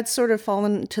 Yeah, it's sort of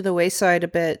fallen to the wayside a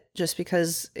bit just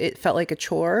because it felt like a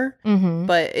chore.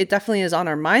 But it definitely is on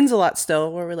our minds a lot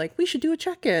still, where we're like, we should do a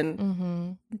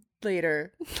check-in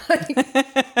later.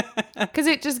 Because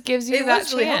it just gives you it that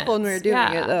was really chance. helpful when we were doing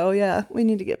it, though. Yeah, we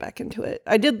need to get back into it.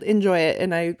 I did enjoy it,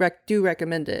 and I do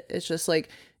recommend it. It's just like,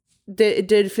 it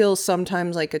did feel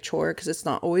sometimes like a chore because it's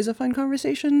not always a fun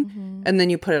conversation, and then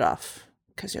you put it off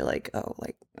because you're like, oh,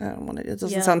 like I don't want to. It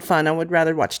doesn't sound fun. I would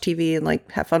rather watch TV and like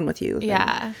have fun with you.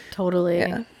 Yeah, totally.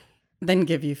 Yeah. Then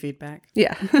give you feedback.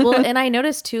 Yeah. Well, and I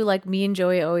noticed too, like me and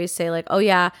Joey always say like, oh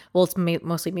yeah, well it's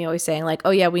mostly me always saying like,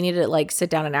 oh yeah, we need to like sit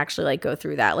down and actually like go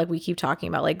through that. Like we keep talking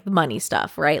about like the money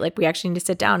stuff, right? Like we actually need to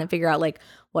sit down and figure out like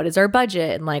what is our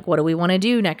budget and like what do we want to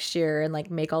do next year and like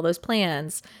make all those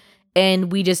plans.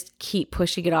 And we just keep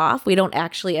pushing it off. We don't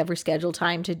actually ever schedule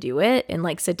time to do it and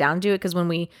like sit down and do it. Because when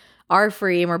we are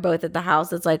free and we're both at the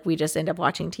house, it's like we just end up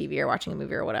watching TV or watching a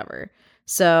movie or whatever.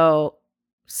 So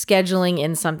scheduling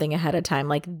in something ahead of time,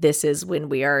 like this is when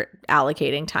we are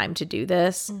allocating time to do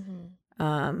this,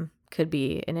 could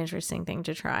be an interesting thing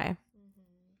to try.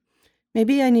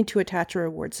 Maybe I need to attach a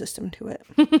reward system to it.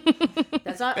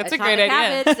 That's a great idea.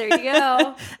 Habits. There you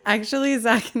go. Actually,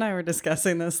 Zach and I were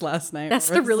discussing this last night. That's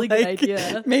a really good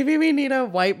idea. Maybe we need a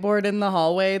whiteboard in the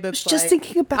hallway that's just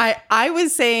thinking about. I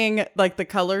was saying like the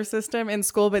color system in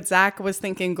school, but Zach was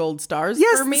thinking gold stars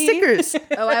for me. Stickers.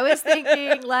 Oh, I was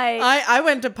thinking like I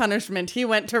went to punishment. He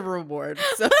went to reward.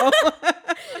 So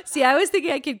see, I was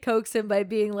thinking I could coax him by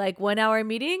being like 1 hour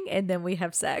meeting and then we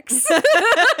have sex.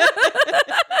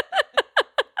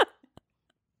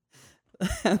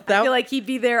 I feel like he'd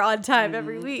be there on time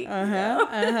every week.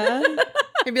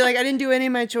 He'd be like, I didn't do any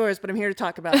of my chores, but I'm here to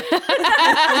talk about it.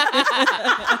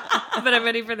 But I'm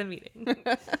ready for the meeting.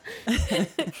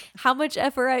 How much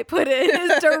effort I put in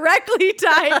is directly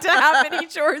tied to how many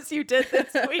chores you did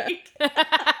this week.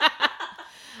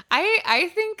 I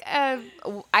think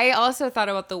I also thought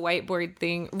about the whiteboard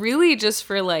thing really just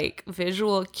for like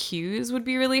visual cues would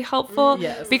be really helpful.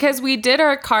 Yes. Because we did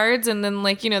our cards and then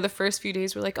like, the first few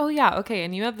days we're like, oh yeah, okay,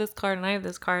 and you have this card and I have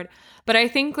this card. But I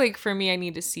think like for me, I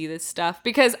need to see this stuff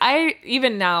because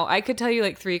even now I could tell you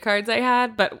like 3 cards I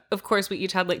had, but of course we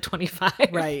each had like 25.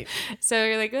 Right. So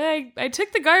you're like, I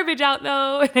took the garbage out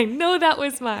though, and I know that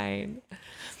was mine.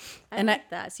 I like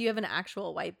that. So you have an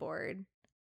actual whiteboard.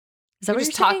 Is that We're what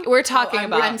just you're saying? we're talking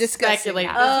about. I'm discussing.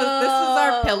 Speculating. Yeah. This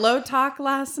is our pillow talk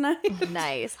last night.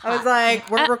 Nice. I was like,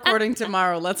 we're recording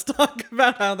tomorrow. Let's talk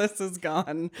about how this has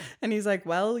gone. And he's like,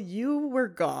 well, you were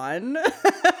gone.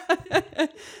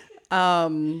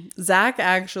 Zach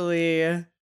actually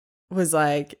was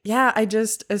like, yeah,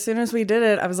 as soon as we did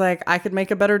it, I was like, I could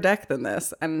make a better deck than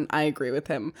this. And I agree with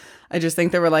him. I just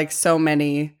think there were like so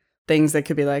many things that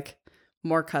could be like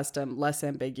more custom, less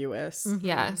ambiguous,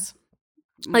 Yes.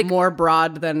 like more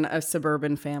broad than a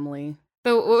suburban family.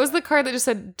 So what was the card that just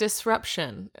said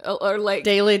disruption or like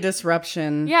Daily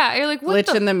disruption. Yeah, you're like, what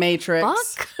glitch in the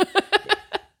matrix. fuck?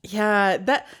 Yeah,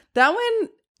 that one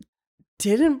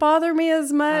didn't bother me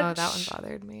as much. Oh, that one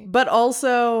bothered me. But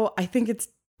also, I think it's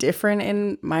different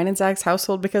in mine and Zach's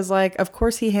household because, like, of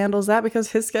course he handles that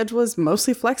because his schedule is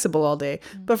mostly flexible all day.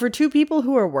 But for 2 people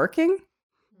who are working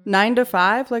 9 to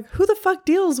 5, like, who the fuck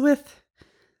deals with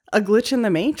a glitch in the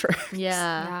matrix?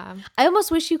 Yeah. I almost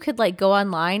wish you could like go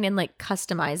online and like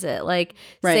customize it. Like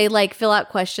Right. say like fill out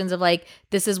questions of like,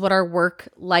 this is what our work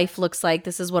life looks like.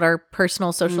 This is what our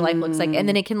personal social life looks like. And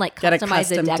then it can like Get a customize a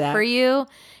custom deck deck. for you.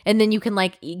 And then you can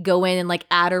like go in and like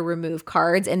add or remove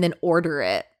cards and then order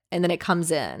it. And then it comes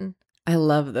in. I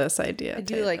love this idea. I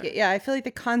do like it. Yeah, I feel like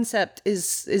the concept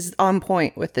is on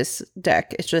point with this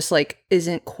deck. It's just like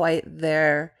isn't quite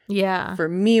there Yeah. for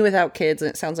me without kids, and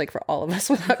it sounds like for all of us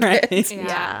without Right. kids.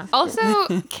 Yeah. Also,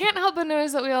 can't help but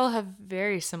notice that we all have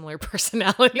very similar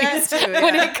personalities That's true,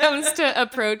 when yeah. it comes to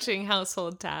approaching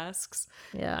household tasks.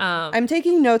 Yeah. I'm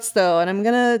taking notes though, and I'm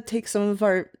gonna take some of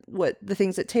the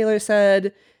things that Taylor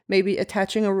said, maybe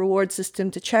attaching a reward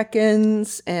system to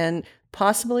check-ins and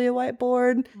possibly a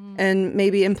whiteboard and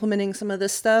maybe implementing some of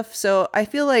this stuff. So I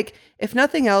feel like if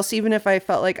nothing else, even if I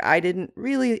felt like I didn't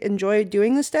really enjoy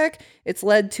doing this deck, it's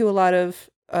led to a lot of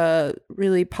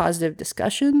really positive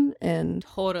discussion and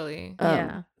Totally.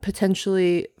 Yeah.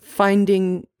 potentially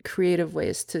finding creative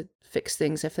ways to fix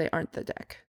things if they aren't the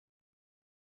deck.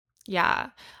 Yeah.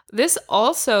 This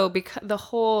also, because the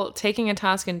whole taking a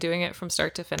task and doing it from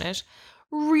start to finish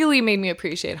really made me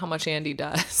appreciate how much Andy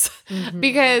does.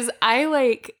 Because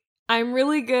I'm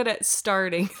really good at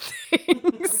starting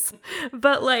things.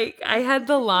 But like I had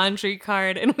the laundry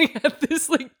card and we had this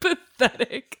like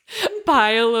pathetic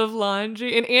pile of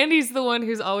laundry. And Andy's the one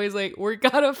who's always like, we're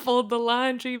gotta fold the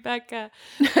laundry, Becca.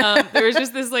 There was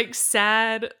just this like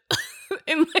sad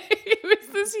and like it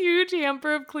was this huge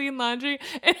hamper of clean laundry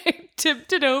and I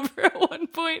tipped it over at one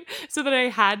point so that I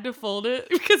had to fold it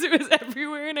because it was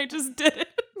everywhere and I just did it.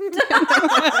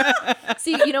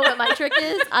 See, you know what my trick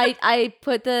is? I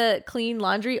put the clean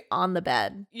laundry on the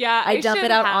bed. Yeah, I dump should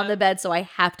it out on have. the bed so I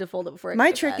have to fold it before I My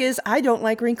go to trick bed. is I don't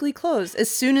like wrinkly clothes. As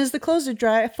soon as the clothes are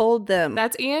dry, I fold them.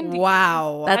 That's Andy.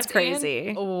 Wow. That's That's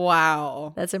crazy.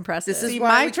 Wow. That's impressive. this is See, why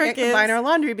my we trick can't combine is- our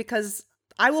laundry because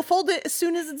I will fold it as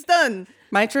soon as it's done.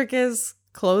 My trick is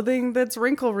clothing that's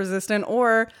wrinkle resistant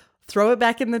or throw it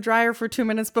back in the dryer for 2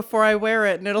 minutes before I wear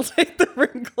it and it'll take the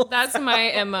wrinkles. That's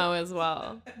my MO as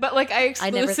well. But like I never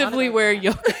thought exclusively about wear that.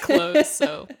 yoga clothes,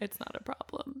 so it's not a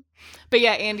problem. But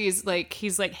yeah, Andy's like,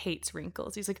 he's like hates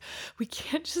wrinkles. He's like, we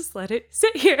can't just let it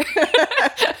sit here.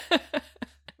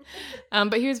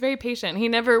 But he was very patient. He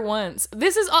never once.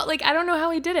 This is all like I don't know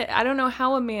how he did it. I don't know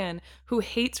how a man who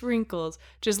hates wrinkles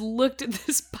just looked at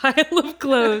this pile of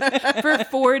clothes for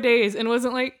 4 days and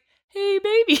wasn't like, "Hey,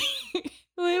 baby,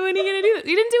 when are you gonna do this?"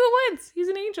 He didn't do it once. He's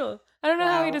an angel. I don't know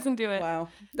how he Wow. doesn't do it. Wow.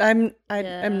 I'm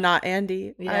Yeah. not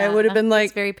Andy. I Yeah. would have been He's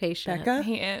like, very patient. Becca,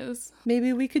 He is.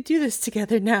 maybe we could do this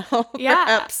together now. Yeah.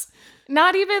 Perhaps.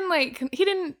 Not even like he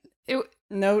didn't.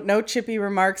 No chippy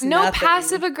remarks. No nothing.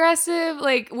 passive aggressive,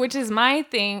 like, which is my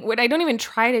thing. What I don't even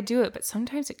try to do it, but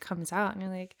sometimes it comes out, and you're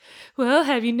like, "Well,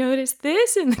 have you noticed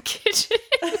this in the kitchen?"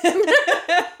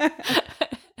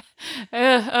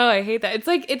 Oh, I hate that.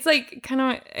 It's like kind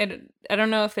of. I don't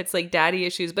know if it's like daddy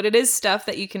issues, but it is stuff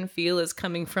that you can feel is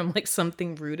coming from like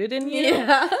something rooted in you.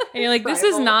 Yeah. And you're like, this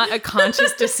is not a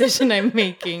conscious decision I'm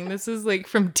making. This is like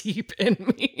from deep in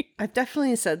me. I've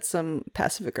definitely said some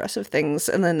passive aggressive things,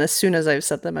 and then as soon as I've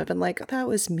said them, I've been like, that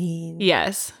was mean.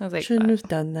 Yes, I was like, Shouldn't have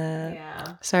done that.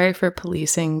 Yeah. sorry for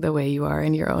policing the way you are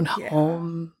in your own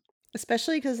home.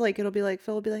 Especially because like it'll be like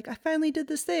Phil will be like, I finally did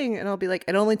this thing, and I'll be like,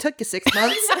 it only took you 6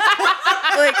 months.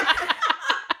 Like,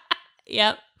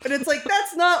 Yep. but it's like,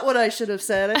 that's not what I should have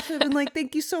said. I should have been like,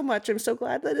 thank you so much. I'm so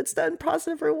glad that it's done.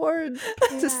 Positive reward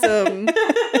system.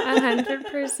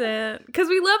 100%. Because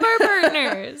we love our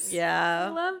partners. Yeah.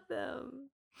 We love them.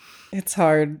 It's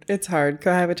hard. It's hard.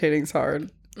 Cohabitating's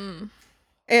hard.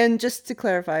 And just to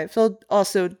clarify, Phil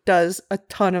also does a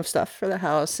ton of stuff for the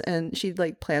house, and she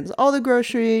like plans all the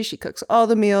groceries. She cooks all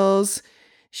the meals.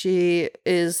 She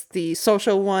is the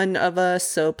social one of us,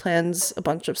 so plans a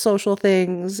bunch of social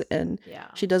things, and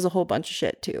she does a whole bunch of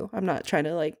shit too. I'm not trying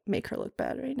to like make her look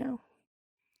bad right now.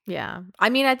 Yeah. I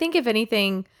mean, I think if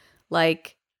anything,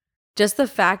 like just the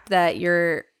fact that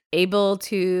you're able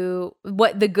to,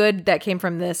 what the good that came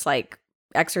from this like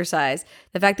exercise,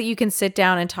 the fact that you can sit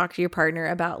down and talk to your partner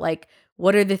about like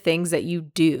what are the things that you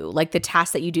do, like the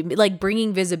tasks that you do, like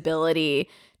bringing visibility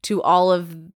to all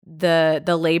of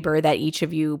the labor that each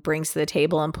of you brings to the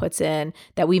table and puts in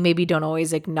that we maybe don't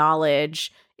always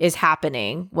acknowledge is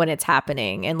happening when it's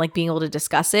happening, and like being able to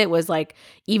discuss it was like,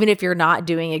 even if you're not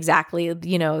doing exactly,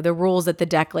 you know, the rules that the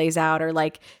deck lays out, or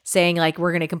like saying like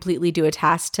we're going to completely do a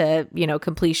task to, you know,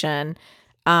 completion,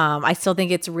 I still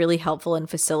think it's really helpful in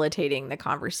facilitating the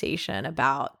conversation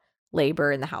about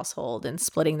labor in the household and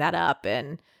splitting that up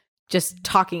and just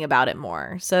talking about it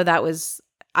more. So that was,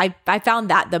 I found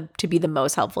that to be the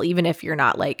most helpful, even if you're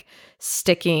not like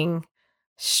sticking,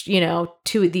 you know,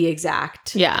 to the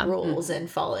exact rules and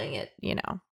following it, you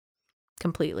know,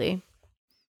 completely.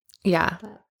 Yeah.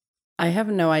 I have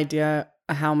no idea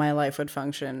how my life would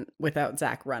function without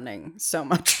Zach running so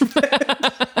much.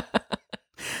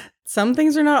 Some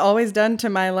things are not always done to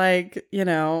my, like, you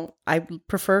know, I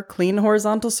prefer clean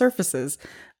horizontal surfaces.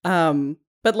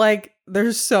 But like,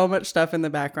 there's so much stuff in the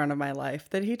background of my life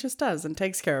that he just does and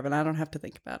takes care of, and I don't have to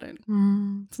think about it.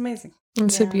 It's amazing.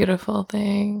 It's a beautiful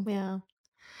thing. Yeah.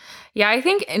 Yeah, I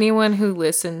think anyone who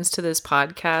listens to this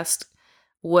podcast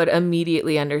would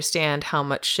immediately understand how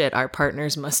much shit our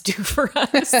partners must do for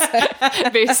us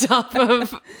based off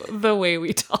of the way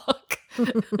we talk.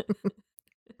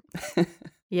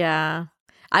 Yeah.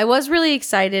 I was really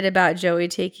excited about Joey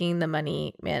taking the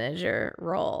money manager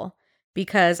role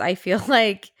because I feel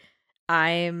like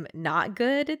I'm not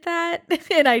good at that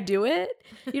and I do it.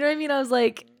 You know what I mean? I was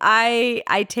like,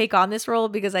 I take on this role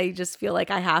because I just feel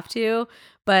like I have to,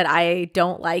 but I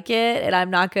don't like it and I'm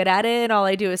not good at it and all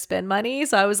I do is spend money.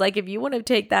 So I was like, if you want to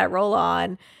take that role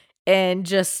on and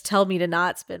just tell me to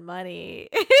not spend money,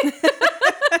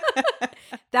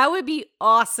 that would be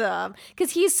awesome.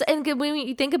 Because and when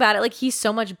you think about it, like he's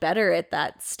so much better at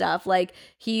that stuff. Like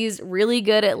he's really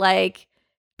good at like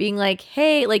being like,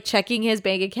 hey, like checking his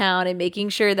bank account and making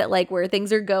sure that like where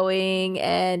things are going.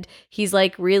 And he's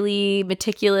like really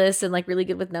meticulous and like really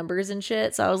good with numbers and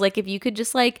shit. So I was like, if you could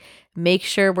just like make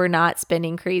sure we're not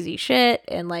spending crazy shit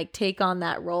and like take on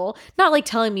that role, not like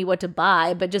telling me what to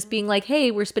buy, but just being like,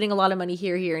 hey, we're spending a lot of money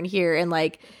here, here, and here, and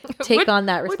like take on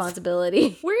that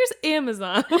responsibility. Where's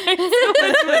Amazon? Why is so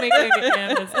much money going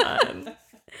to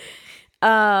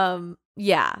Amazon?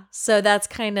 Yeah, so that's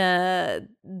kind of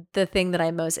the thing that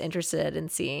I'm most interested in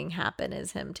seeing happen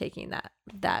is him taking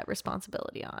that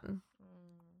responsibility on.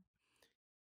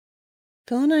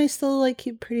 Phil and I still like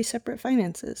keep pretty separate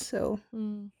finances, so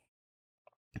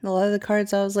a lot of the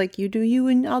cards I was like, you do you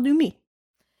and I'll do me.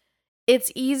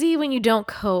 It's easy when you don't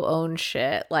co-own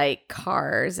shit like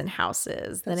cars and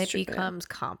houses. Then That's it true, becomes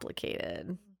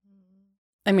complicated.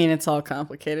 I mean, it's all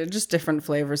complicated, just different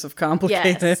flavors of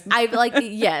complicated. Yes,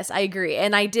 yes, I agree.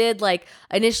 And I did like,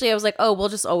 initially I was like, oh, we'll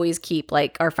just always keep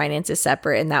like our finances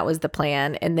separate. And that was the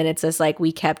plan. And then it's just like,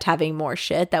 we kept having more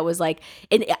shit that was like,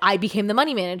 and I became the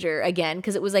money manager again.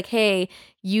 Cause it was like, hey,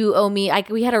 you owe me,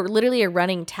 we had literally a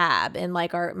running tab in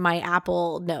like my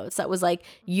Apple notes that was like,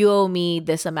 you owe me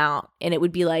this amount. And it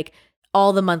would be like,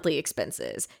 all the monthly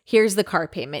expenses. Here's the car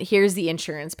payment. Here's the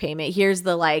insurance payment. Here's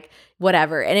the like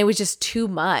whatever. And it was just too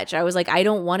much. I was like, I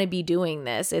don't want to be doing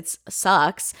this. It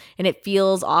sucks. And it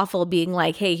feels awful being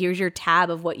like, hey, here's your tab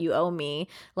of what you owe me.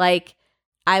 Like,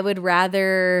 I would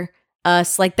rather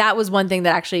us, like that was one thing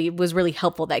that actually was really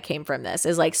helpful that came from this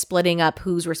is like splitting up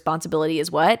whose responsibility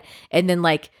is what. And then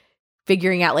like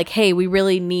figuring out like, hey, we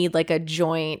really need like a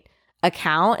joint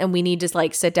account and we need to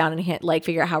like sit down and like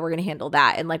figure out how we're going to handle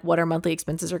that and like what our monthly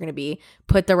expenses are going to be,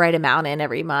 put the right amount in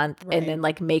every month, right. And then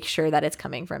like make sure that it's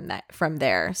coming from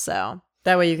there. So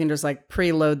that way you can just like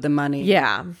preload the money.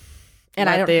 Yeah. And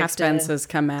I don't the have expenses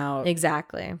come out.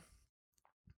 Exactly.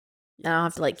 I don't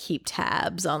have to like keep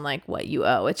tabs on like what you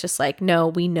owe. It's just like, no,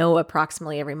 we know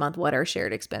approximately every month what our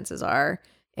shared expenses are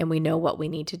and we know what we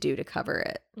need to do to cover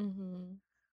it. Mm-hmm.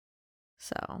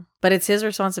 So, but it's his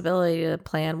responsibility to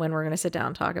plan when we're going to sit down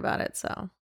and talk about it. So,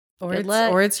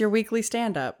 or it's your weekly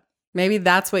stand up. Maybe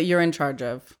that's what you're in charge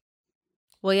of.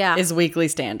 Well, yeah. Is weekly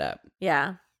stand up.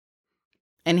 Yeah.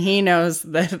 And he knows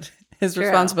that his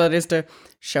responsibility is to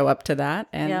show up to that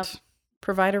and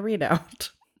provide a readout.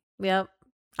 Yep.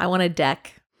 I want a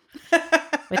deck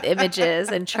with images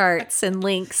and charts and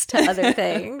links to other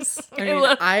things.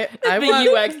 I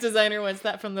the UX designer wants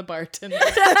that from the bartender.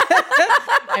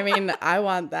 I mean, I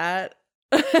want that.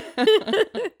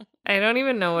 I don't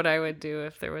even know what I would do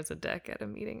if there was a deck at a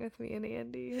meeting with me and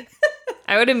Andy.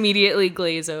 I would immediately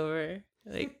glaze over.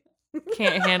 Like,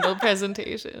 can't handle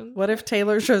presentation. What if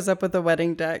Taylor shows up with a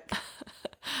wedding deck?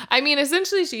 I mean,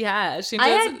 essentially she has. I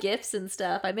had gifts and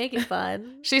stuff. I make it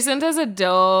fun. She sent us a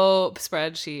dope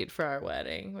spreadsheet for our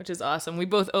wedding, which is awesome. We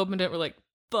both opened it. We're like,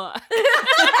 fuck.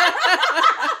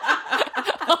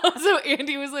 Also,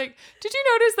 Andy was like, did you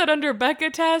notice that under Becca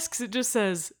tasks, it just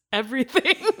says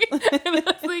everything? And I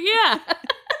was like, yeah.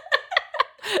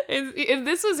 And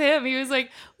this was him. He was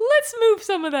like, let's move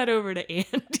some of that over to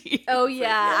Andy. Oh,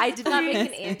 yeah. I did not make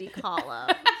an Andy column.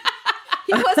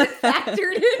 He wasn't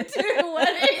factored into the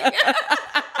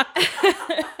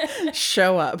wedding.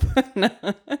 Show up.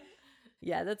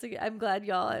 Yeah, I'm glad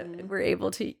y'all were able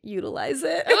to utilize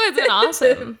it. Oh, it's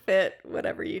awesome. Fit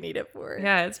whatever you need it for.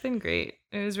 Yeah, it's been great.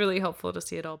 It was really helpful to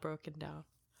see it all broken down.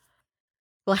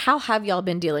 Well, how have y'all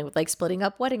been dealing with like splitting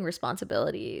up wedding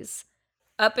responsibilities?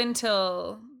 Up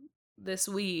until this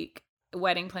week,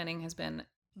 wedding planning has been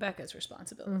Becca's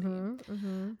responsibility.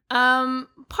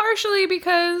 Partially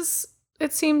because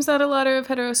it seems that a lot of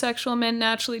heterosexual men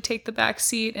naturally take the back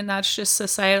seat, and that's just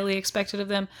societally expected of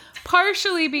them.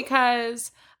 Partially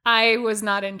because I was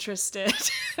not interested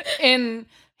in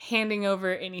handing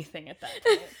over anything at that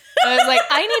point. I was like,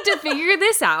 I need to figure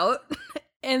this out,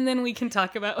 and then we can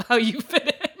talk about how you fit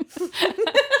in.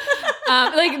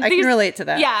 I can relate to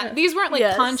that. Yeah, these weren't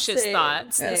like conscious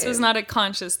thoughts. Yeah, this was not a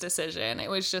conscious decision. It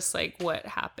was just like what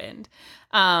happened.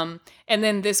 And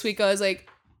then this week I was like,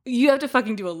 you have to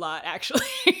fucking do a lot, actually,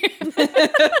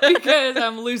 because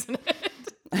I'm losing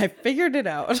it. I figured it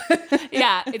out.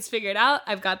 Yeah, it's figured out.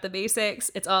 I've got the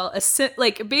basics. It's all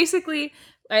like basically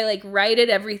I like righted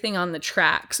everything on the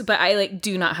tracks, but I like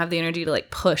do not have the energy to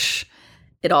like push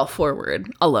it all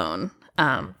forward alone.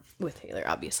 With Taylor,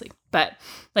 obviously, but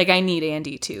like I need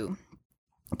Andy to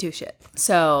do shit.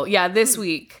 So yeah, this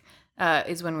week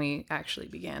is when we actually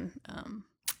began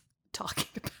talking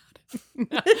about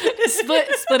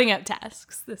it. Splitting up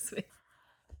tasks this week.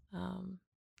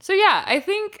 So yeah, I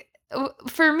think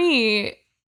for me,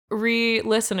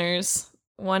 listeners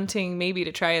wanting maybe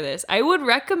to try this, I would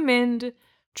recommend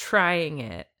trying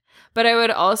it, but I would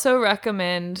also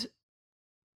recommend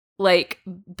like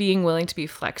being willing to be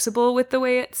flexible with the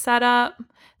way it's set up,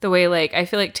 the way like I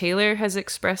feel like Taylor has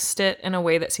expressed it in a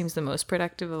way that seems the most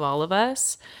productive of all of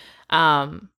us.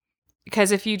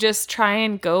 Because if you just try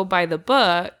and go by the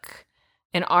book,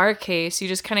 in our case, you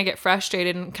just kind of get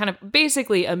frustrated and kind of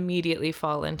basically immediately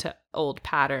fall into old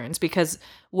patterns because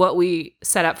what we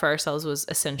set up for ourselves was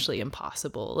essentially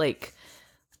impossible. Like,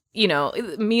 you know,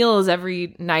 meals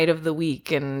every night of the week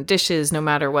and dishes no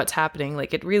matter what's happening.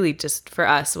 Like it really just for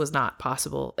us was not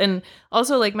possible. And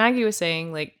also like Maggie was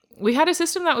saying, like we had a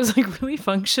system that was like really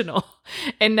functional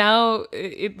and now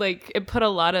it put a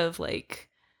lot of like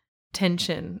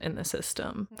tension in the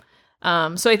system.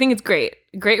 So I think it's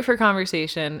great for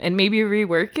conversation and maybe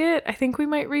rework it. I think we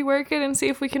might rework it and see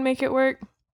if we can make it work,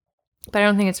 but I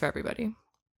don't think it's for everybody.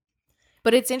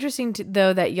 But it's interesting,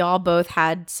 though, that y'all both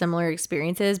had similar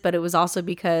experiences, but it was also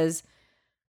because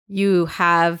you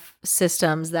have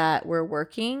systems that were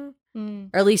working,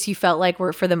 or at least you felt like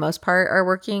for the most part, are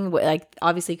working. Like,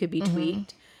 obviously could be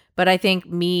tweaked. But I think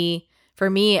for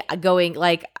me,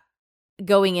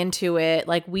 going into it,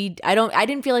 like I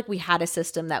didn't feel like we had a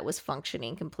system that was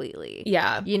functioning completely.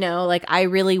 Yeah. You know, like I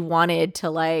really wanted to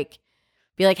like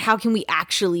be like, how can we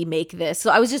actually make this?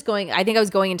 So I was going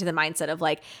into the mindset of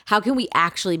like, how can we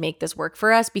actually make this work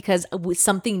for us? Because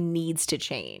something needs to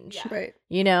change. Yeah. Right.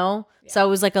 You know? Yeah. So I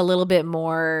was like a little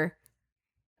more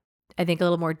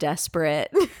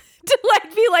desperate to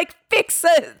like be like, fix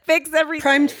everything.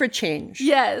 Primed for change.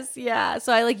 Yes. Yeah.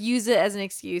 So I like use it as an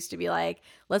excuse to be like,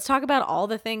 let's talk about all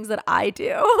the things that I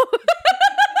do.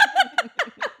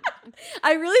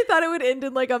 I really thought it would end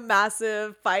in like a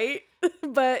massive fight,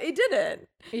 but it didn't.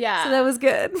 Yeah. So that was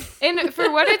good. And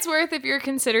for what it's worth, if you're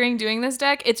considering doing this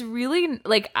deck, it's really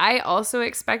like I also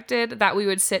expected that we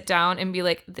would sit down and be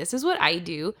like, this is what I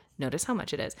do. notice how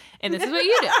much it is. And this is what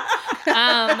you do.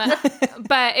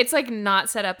 But it's like not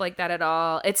set up like that at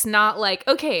all. It's not like,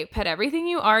 okay, put everything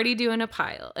you already do in a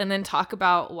pile and then talk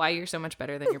about why you're so much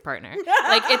better than your partner.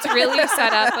 Like it's really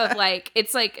set up of like,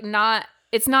 it's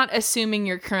not assuming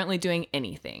you're currently doing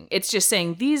anything. It's just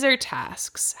saying, these are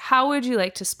tasks. How would you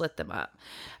like to split them up?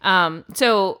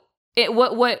 So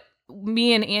what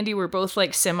me and Andy were both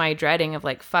like semi-dreading of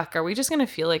like, fuck, are we just going to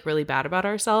feel like really bad about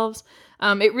ourselves?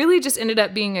 It really just ended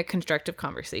up being a constructive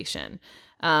conversation.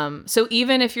 So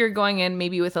even if you're going in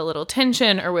maybe with a little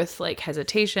tension or with like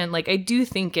hesitation, like I do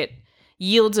think it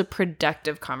yields a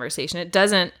productive conversation. It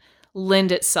doesn't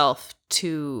lend itself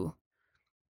to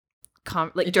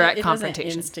direct confrontation.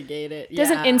 Doesn't instigate it.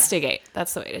 Doesn't instigate.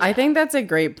 That's the way to say I think that's a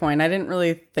great point. I didn't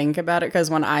really think about it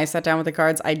because when I sat down with the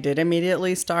cards, I did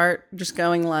immediately start just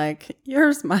going like,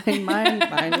 yours, mine,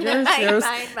 mine, yours, yours.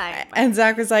 Mine. And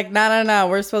Zach was like, no,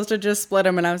 we're supposed to just split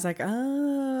them. And I was like,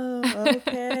 oh,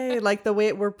 okay. Like the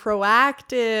way we're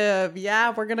proactive.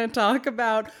 Yeah, we're going to talk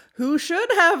about who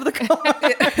should have the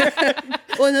card.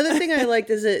 Well, another thing I liked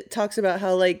is it talks about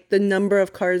how like the number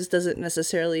of cards doesn't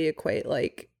necessarily equate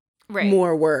like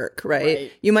more work,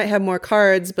 right? You might have more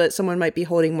cards, but someone might be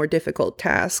holding more difficult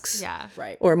tasks. Yeah.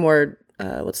 Right. Or more,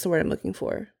 what's the word I'm looking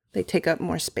for? They take up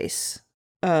more space.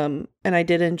 And I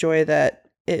did enjoy that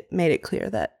it made it clear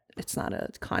that it's not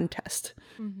a contest.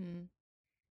 Mm-hmm.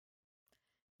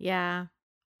 Yeah.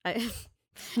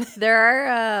 There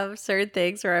are certain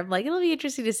things where I'm like, it'll be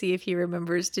interesting to see if he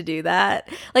remembers to do that.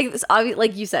 Like it's obvious,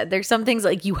 like you said, there's some things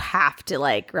like you have to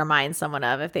like remind someone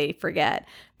of if they forget.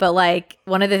 But like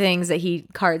one of the things that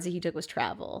cards that he took was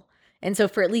travel. And so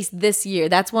for at least this year,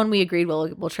 that's one we agreed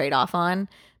we'll trade off on.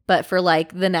 But for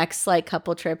like the next like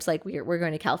couple trips, like we're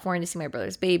going to California to see my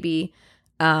brother's baby,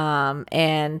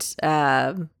 and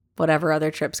whatever other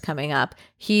trips coming up,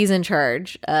 he's in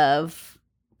charge of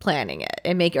planning it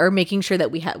and making sure that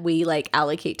we like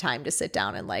allocate time to sit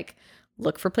down and like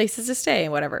look for places to stay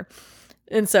and whatever.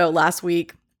 And so last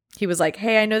week he was like,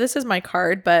 hey, I know this is my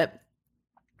card, but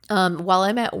while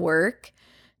I'm at work,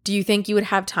 do you think you would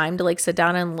have time to like sit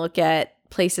down and look at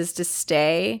places to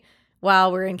stay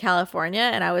while we're in California?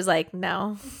 And I was like,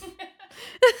 no.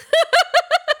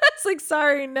 It's like,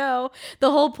 sorry, no. The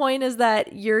whole point is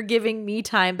that you're giving me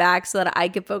time back so that I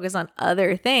could focus on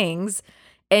other things.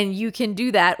 And you can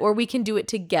do that, or we can do it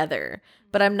together.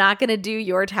 But I'm not going to do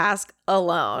your task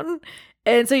alone.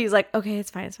 And so he's like, okay,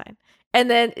 it's fine. And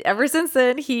then ever since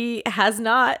then, he has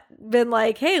not been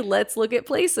like, hey, let's look at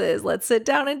places. Let's sit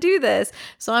down and do this.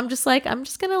 So I'm just like, I'm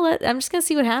just going to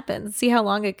see what happens, see how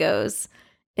long it goes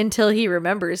until he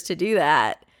remembers to do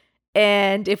that.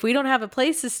 And if we don't have a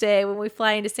place to stay when we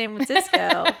fly into San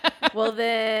Francisco, well,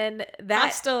 then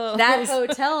that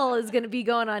hotel is going to be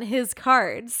going on his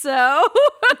card. So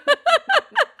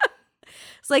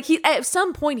it's like at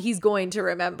some point he's going to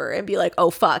remember and be like, oh,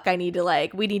 fuck, we need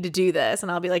to do this.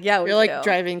 And I'll be like, yeah, you're like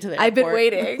driving to the airport. I've been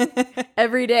waiting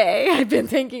every day. I've been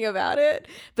thinking about it.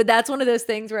 But that's one of those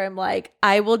things where I'm like,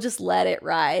 I will just let it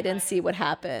ride and see what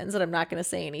happens. And I'm not going to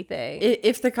say anything.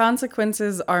 If the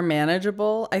consequences are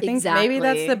manageable, I think maybe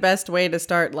that's the best way to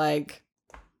start like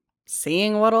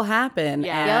seeing what'll happen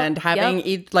and having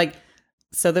each like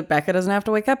so that Becca doesn't have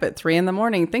to wake up at 3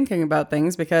 a.m. thinking about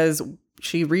things because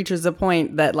she reaches a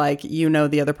point that like,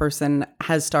 the other person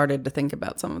has started to think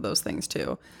about some of those things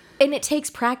too. And it takes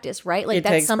practice, right? Like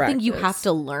that's something you have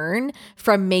to learn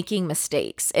from making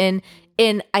mistakes. And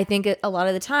I think a lot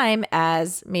of the time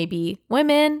as maybe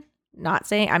women,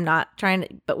 I'm not trying to,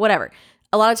 but whatever.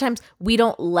 A lot of times we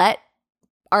don't let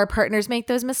our partners make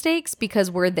those mistakes because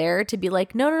we're there to be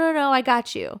like, no, I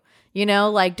got you.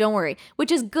 Like, don't worry,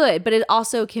 which is good. But it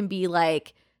also can be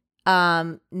like,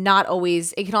 not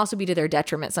always, it can also be to their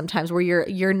detriment sometimes where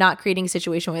you're not creating a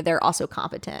situation where they're also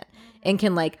competent and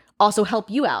can like also help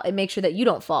you out and make sure that you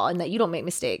don't fall and that you don't make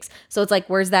mistakes. So it's like,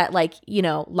 where's that like,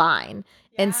 line?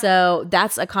 Yeah. And so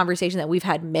that's a conversation that we've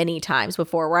had many times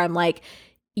before where I'm like,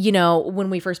 when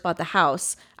we first bought the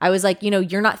house, I was like,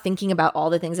 you're not thinking about all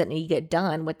the things that need to get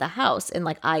done with the house. And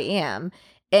like, I am.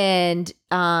 And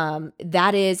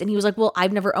that is, and he was like, well,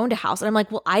 I've never owned a house. And I'm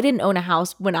like, well, I didn't own a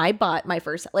house when I bought my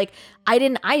first, like, I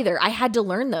didn't either. I had to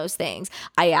learn those things.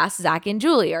 I asked Zach and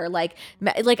Julie, or like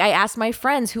I asked my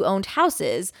friends who owned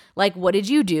houses, like, what did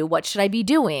you do? What should I be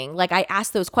doing? Like, I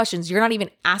asked those questions. You're not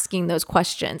even asking those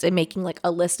questions and making like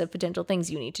a list of potential things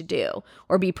you need to do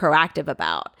or be proactive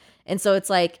about. And so it's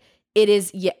like, it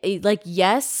is like,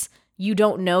 yes, you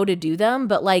don't know to do them,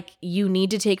 but like you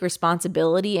need to take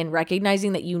responsibility and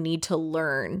recognizing that you need to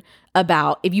learn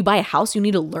about, if you buy a house, you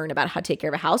need to learn about how to take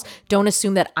care of a house. Don't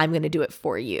assume that I'm going to do it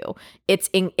for you. It's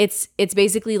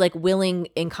basically like willing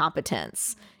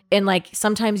incompetence. And like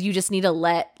sometimes you just need to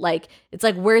let, like, it's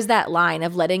like, where's that line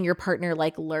of letting your partner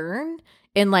like learn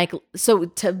and like, so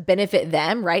to benefit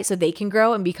them, right? So they can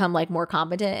grow and become like more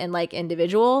competent and like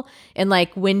individual. And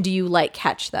like, when do you like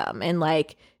catch them and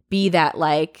like be that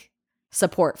like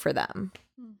support for them?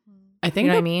 I think You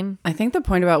know what I mean? I think the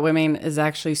point about women is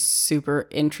actually super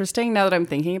interesting now that I'm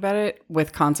thinking about it,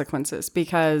 with consequences,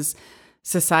 because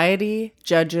society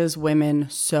judges women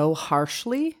so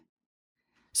harshly.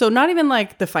 So not even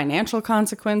like the financial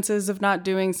consequences of not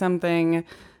doing something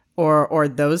or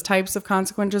those types of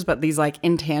consequences, but these like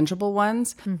intangible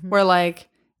ones where like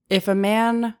if a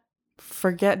man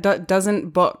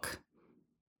doesn't book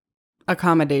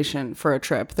accommodation for a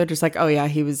trip, they're just like, oh yeah,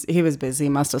 he was busy,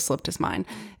 must have slipped his mind.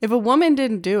 If a woman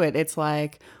didn't do it, it's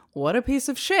like, what a piece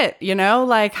of shit, you know?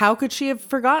 Like, how could she have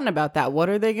forgotten about that? What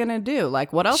are they gonna do?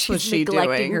 Like, what else was she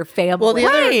neglecting doing? her family. Well, the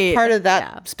other Right. part of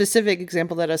that specific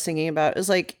example that I was thinking about is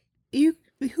like,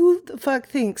 who the fuck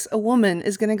thinks a woman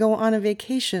is going to go on a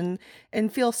vacation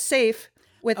and feel safe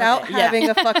without having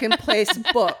a fucking place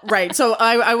booked? Right. So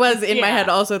I was in my head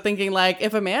also thinking like,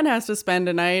 if a man has to spend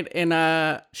a night in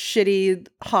a Shitty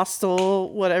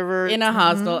hostel, whatever. in a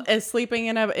hostel, is sleeping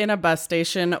in a bus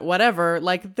station, whatever,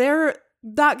 like they're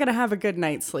not going to have a good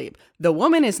night's sleep. The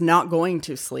woman is not going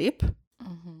to sleep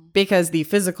because the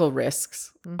physical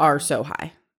risks are so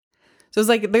high. So it's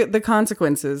like the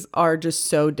consequences are just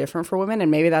so different for women.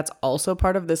 And maybe that's also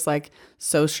part of this like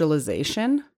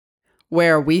socialization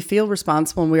where we feel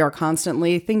responsible and we are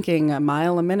constantly thinking a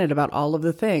mile a minute about all of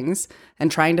the things and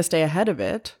trying to stay ahead of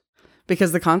it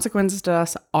because the consequences to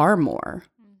us are more.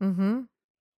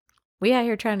 We out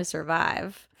here trying to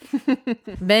survive.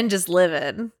 Men just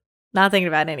living, not thinking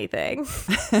about anything.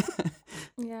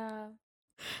 Yeah.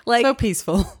 Like So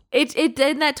peaceful. it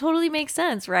and that totally makes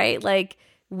sense, right? Like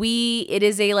it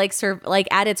is a like like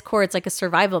at its core, it's like a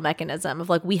survival mechanism of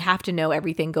like we have to know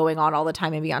everything going on all the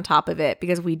time and be on top of it,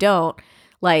 because we don't,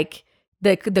 like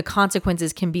the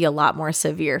consequences can be a lot more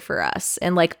severe for us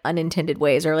in like unintended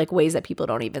ways, or like ways that people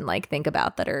don't even like think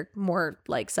about, that are more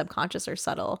like subconscious or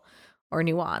subtle or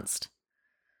nuanced.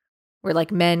 Where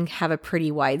like men have a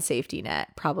pretty wide safety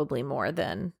net, probably more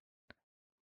than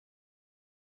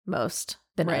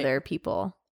other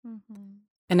people.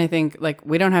 And I think like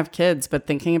we don't have kids, but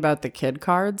thinking about the kid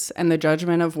cards and the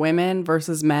judgment of women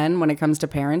versus men when it comes to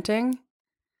parenting,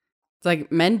 it's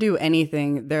like men do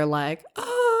anything. They're like,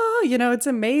 oh, you know, it's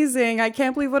amazing. I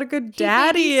can't believe what a good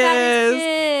daddy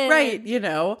is. Right. You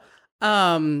know,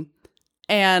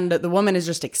 and the woman is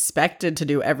just expected to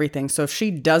do everything. So if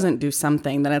she doesn't do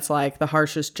something, then it's like the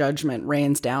harshest judgment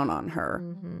rains down on her.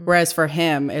 Whereas for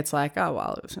him, it's like, oh,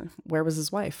 well, where was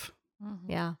his wife?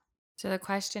 Yeah. So the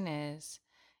question is,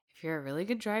 if you're a really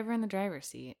good driver in the driver's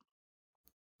seat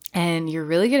and you're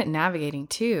really good at navigating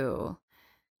too,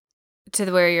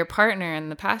 to where your partner in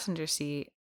the passenger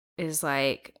seat is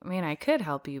like, man, I could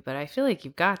help you, but I feel like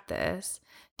you've got this.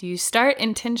 Do you start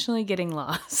intentionally getting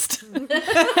lost? Yeah,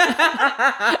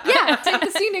 take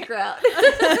the scenic route.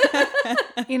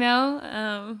 You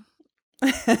know?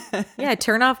 Yeah,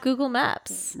 turn off Google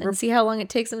Maps and see how long it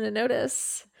takes them to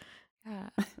notice. Yeah.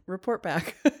 Report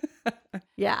back.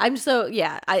 Yeah, I feel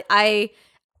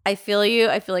you.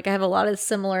 I feel like I have a lot of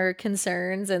similar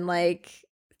concerns and like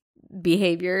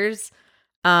behaviors.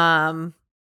 I'm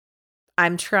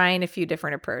trying a few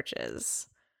different approaches.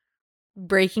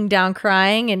 Breaking down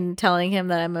crying and telling him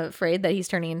that I'm afraid that he's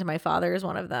turning into my father is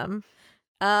one of them.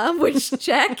 Which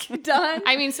check, done.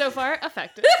 I mean, so far,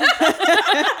 effective.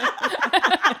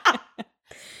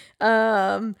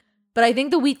 But I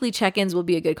think the weekly check-ins will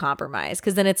be a good compromise,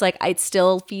 because then it's like it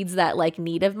still feeds that like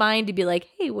need of mine to be like,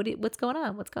 hey, what's going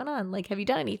on? What's going on? Like, have you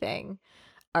done anything?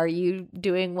 Are you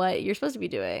doing what you're supposed to be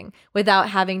doing? Without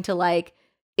having to like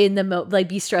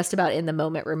be stressed about in the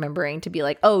moment, remembering to be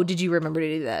like, oh, did you remember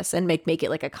to do this? And make it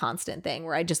like a constant thing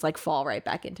where I just like fall right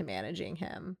back into managing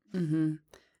him. Mm-hmm.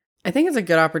 I think it's a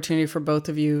good opportunity for both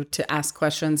of you to ask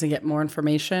questions and get more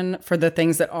information for the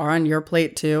things that are on your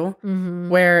plate too. Mm-hmm.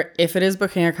 Where if it is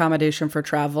booking accommodation for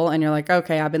travel and you're like,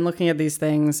 okay, I've been looking at these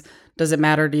things. Does it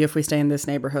matter to you if we stay in this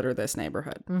neighborhood or this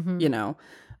neighborhood? Mm-hmm. You know,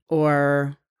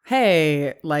 or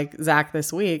hey, like Zach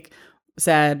this week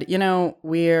said, you know,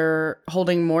 we're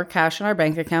holding more cash in our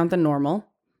bank account than normal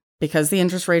because the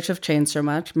interest rates have changed so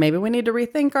much. Maybe we need to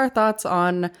rethink our thoughts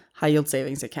on high yield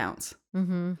savings accounts.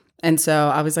 Mm-hmm. And so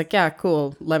I was like, yeah,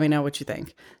 cool. Let me know what you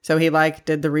think. So he like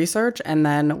did the research, and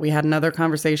then we had another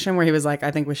conversation where he was like, I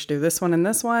think we should do this one and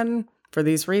this one for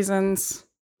these reasons.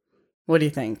 What do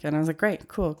you think? And I was like, great,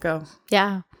 cool, go.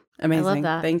 Yeah. Amazing. I love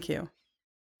that. Thank you.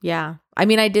 Yeah. I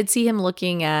mean, I did see him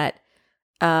looking at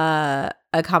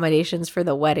accommodations for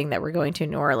the wedding that we're going to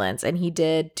in New Orleans. And he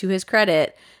did, to his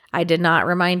credit, I did not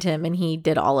remind him, and he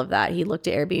did all of that. He looked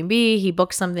at Airbnb, he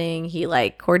booked something, he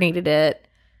like coordinated it.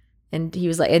 And he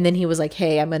was like, and then he was like,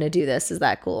 hey, I'm going to do this. Is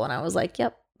that cool? And I was like,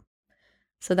 yep.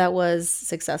 So that was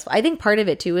successful. I think part of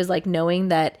it too is like knowing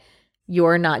that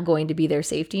you're not going to be their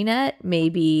safety net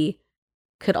maybe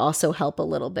could also help a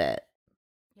little bit,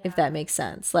 if that makes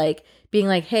sense. Like being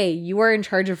like, hey, you are in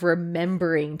charge of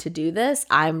remembering to do this.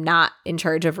 I'm not in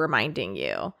charge of reminding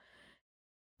you.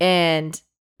 And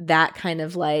that kind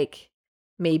of like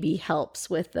maybe helps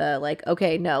with the like,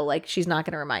 okay, no, like she's not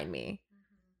going to remind me,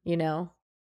 you know?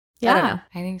 Yeah, I don't know.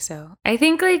 I think so. I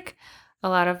think like a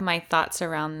lot of my thoughts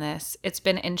around this, it's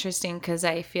been interesting because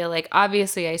I feel like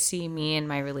obviously I see me and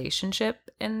my relationship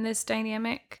in this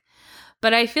dynamic,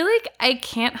 but I feel like I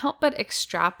can't help but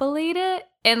extrapolate it.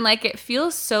 And like it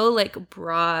feels so like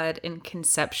broad and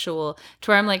conceptual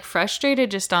to where I'm like frustrated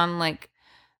just on like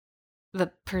the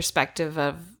perspective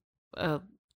of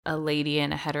a lady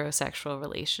in a heterosexual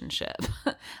relationship.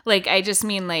 Like I just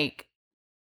mean like,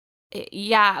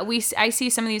 yeah, I see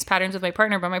some of these patterns with my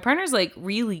partner, but my partner's like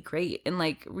really great and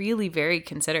like really very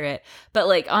considerate. But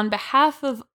like on behalf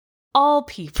of all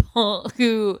people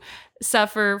who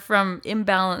suffer from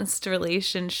imbalanced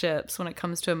relationships when it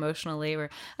comes to emotional labor,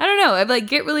 I don't know. I like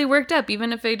get really worked up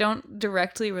even if they don't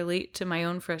directly relate to my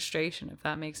own frustration, if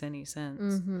that makes any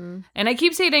sense. Mm-hmm. And I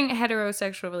keep saying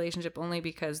heterosexual relationship only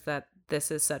because that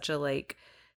this is such a like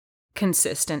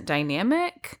consistent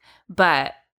dynamic,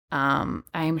 but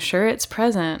I'm sure it's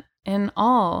present in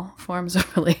all forms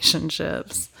of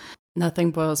relationships.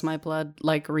 Nothing boils my blood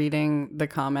like reading the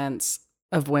comments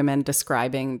of women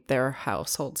describing their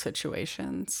household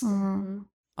situations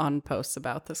on posts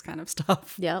about this kind of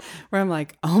stuff. Yep. Where I'm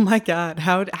like, oh my God,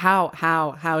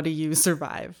 how do you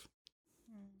survive?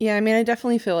 Yeah, I mean, I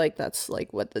definitely feel like that's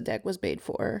like what the deck was made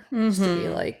for. Just to be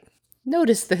like,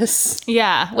 notice this.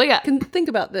 Yeah. Well, yeah. Can think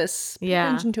about this. Pay Yeah.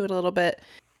 attention to it a little bit.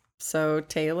 So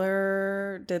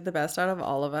Taylor did the best out of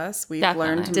all of us. We've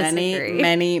Definitely.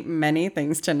 learned many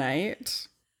things tonight.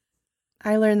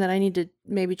 I learned that I need to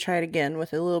maybe try it again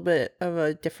with a little bit of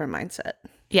a different mindset.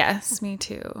 Yes, me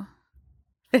too.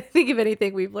 I think if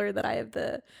anything, we've learned that I have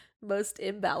the most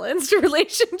imbalanced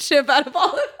relationship out of all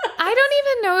of them. I don't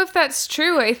even know if that's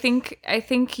true. I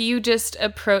think you just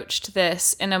approached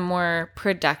this in a more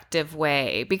productive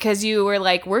way because you were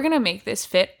like, we're going to make this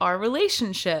fit our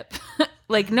relationship.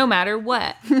 Like no matter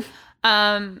what.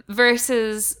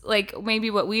 Versus like maybe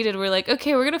what we did, we're like,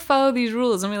 okay, we're going to follow these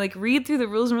rules. And we like read through the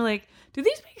rules and we're like, do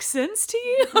these make sense to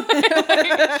you?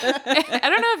 I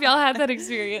don't know if y'all had that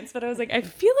experience, but I was like, I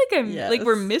feel like like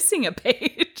we're missing a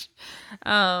page.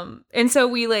 And so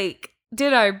we like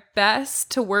did our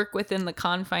best to work within the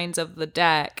confines of the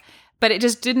deck, but it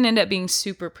just didn't end up being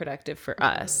super productive for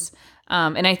us.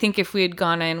 And I think if we had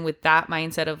gone in with that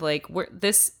mindset of like,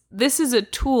 this is a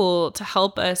tool to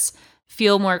help us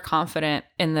feel more confident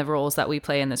in the roles that we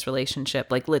play in this relationship.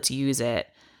 Like, let's use it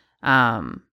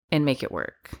and make it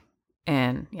work.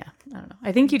 And yeah, I don't know.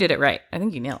 I think you did it right. I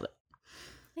think you nailed it.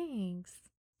 Thanks.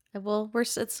 Well,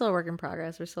 it's still a work in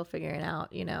progress. We're still figuring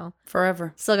out, you know.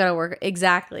 Forever. Still got to work.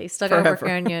 Exactly. Still got to work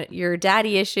on your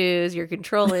daddy issues, your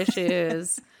control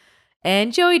issues.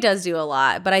 And Joey does do a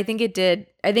lot. But I think he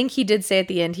did say at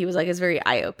the end, he was like, it's very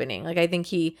eye-opening. Like, I think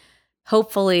he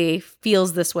hopefully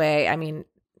feels this way. I mean,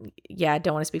 yeah, I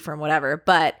don't want to speak for him, whatever.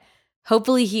 But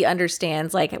hopefully he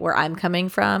understands like where I'm coming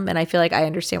from. And I feel like I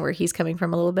understand where he's coming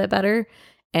from a little bit better.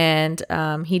 And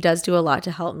he does do a lot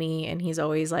to help me. And he's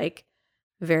always like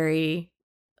very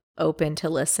open to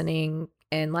listening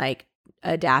and like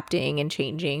adapting and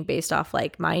changing based off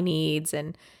like my needs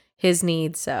and his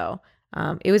needs. So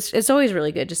it's always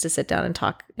really good just to sit down and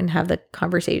talk and have the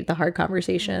hard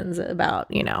conversations about,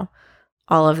 you know,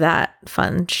 all of that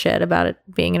fun shit about it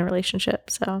being in a relationship.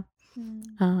 So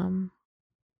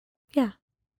yeah,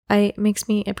 it makes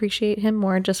me appreciate him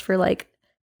more just for like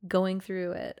going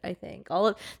through it. I think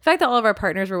the fact that all of our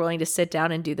partners were willing to sit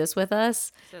down and do this with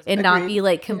us and not be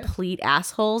like complete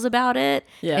assholes about it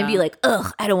and be like,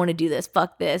 ugh, I don't want to do this.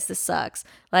 Fuck this. This sucks.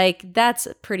 Like that's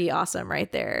pretty awesome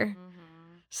right there.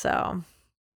 So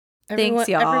thanks,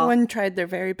 y'all. Everyone tried their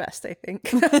very best, I think.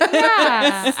 Yeah,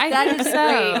 that is so.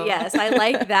 great. Yes, I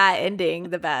like that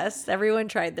ending the best. Everyone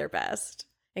tried their best,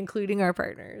 including our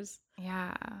partners.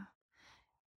 Yeah.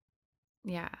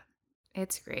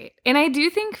 It's great. And I do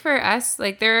think for us,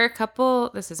 like there are a couple,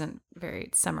 this isn't very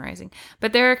summarizing,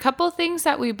 but there are a couple things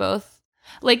that we both,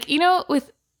 like, you know,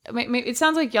 with, it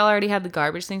sounds like y'all already had the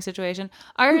garbage thing situation.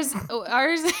 Ours, the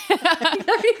garbage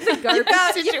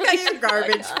you got your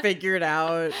garbage figured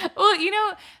out. Well, you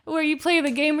know, where you play the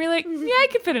game where you're like, yeah, I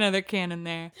could fit another can in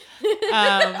there.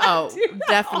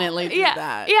 Definitely do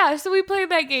that. Yeah, so we played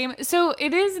that game. So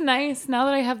it is nice now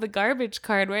that I have the garbage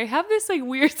card where I have this like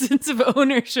weird sense of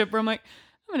ownership where I'm like,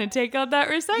 I'm going to take out that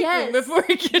recycling before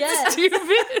it gets stupid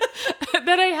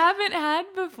that I haven't had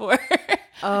before.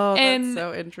 Oh, that's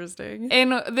so interesting.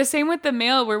 And the same with the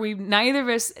mail where neither of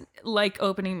us like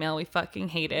opening mail. We fucking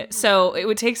hate it. So it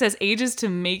would take us ages to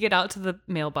make it out to the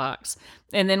mailbox.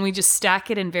 And then we just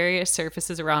stack it in various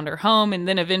surfaces around our home. And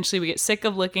then eventually we get sick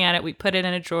of looking at it. We put it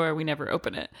in a drawer. We never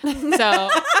open it. So...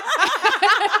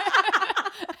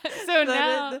 So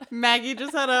now Maggie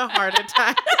just had a heart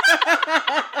attack.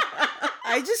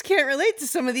 I just can't relate to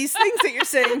some of these things that you're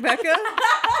saying, Becca.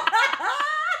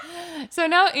 So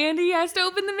now Andy has to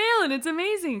open the mail, and it's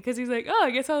amazing because he's like, "Oh, I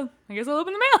guess I'll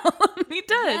open the mail." He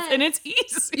does, and it's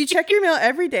easy. You check your mail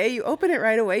every day. You open it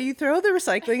right away. You throw the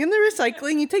recycling in the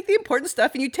recycling. You take the important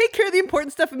stuff, and you take care of the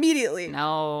important stuff immediately.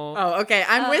 No. Oh, okay.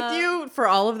 I'm with you for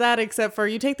all of that, except for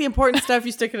you take the important stuff,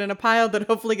 you stick it in a pile that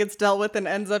hopefully gets dealt with and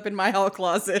ends up in my hall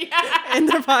closet in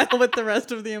the pile with the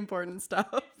rest of the important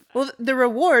stuff. Well, the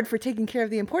reward for taking care of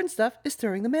the important stuff is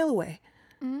throwing the mail away.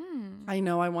 I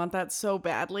know I want that so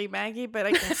badly, Maggie, but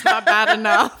I guess not bad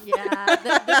enough. Yeah,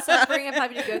 the suffering of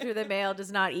having to go through the mail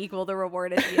does not equal the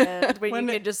reward at the end when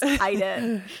you can just hide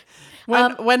it.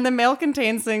 When the mail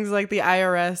contains things like the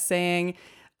IRS saying,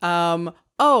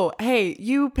 oh, hey,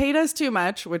 you paid us too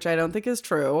much, which I don't think is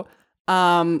true.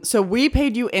 So we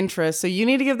paid you interest. So you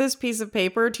need to give this piece of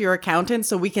paper to your accountant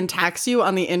so we can tax you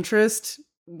on the interest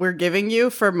we're giving you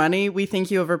for money we think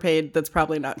you overpaid. That's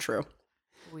probably not true.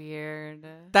 Weird.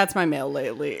 That's my mail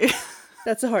lately.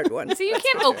 That's a hard one. So you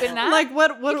can't open that. Like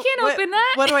what you can't open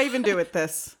that. What do I even do with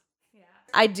this?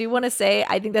 I do want to say,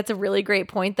 I think that's a really great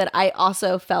point that I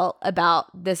also felt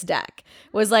about this deck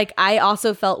was like, I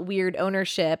also felt weird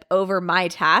ownership over my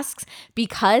tasks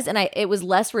because, and it was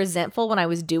less resentful when I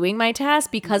was doing my tasks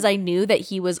because I knew that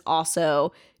he was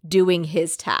also doing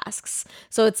his tasks.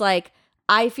 So it's like,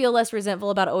 I feel less resentful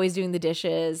about always doing the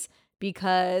dishes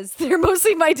because they're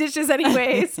mostly my dishes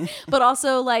anyways. But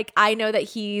also like, I know that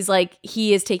he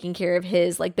is taking care of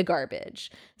his, like the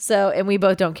garbage. So, and we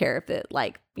both don't care if it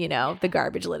like, you know, the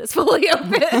garbage lid is fully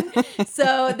open.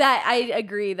 So that I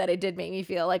agree that it did make me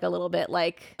feel like a little bit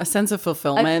like a sense of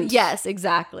fulfillment. Yes,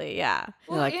 exactly. Yeah.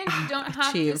 Well, like, and you don't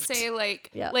have achieved. to say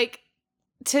like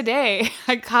today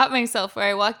I caught myself where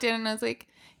I walked in and I was like,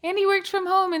 Andy worked from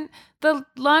home and the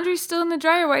laundry's still in the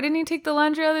dryer. Why didn't he take the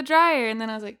laundry out of the dryer? And then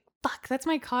I was like, fuck, that's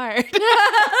my card.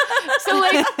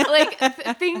 So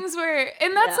things were,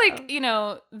 and that's like, you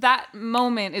know, that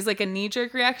moment is like a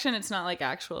knee-jerk reaction. It's not like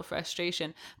actual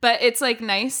frustration, but it's like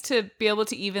nice to be able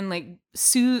to even like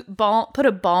put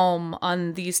a balm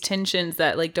on these tensions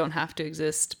that like don't have to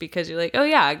exist because you're like, oh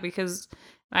yeah, because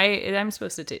I'm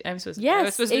supposed to I was supposed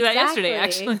to do that yesterday,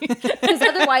 actually. Because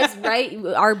otherwise, right,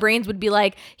 our brains would be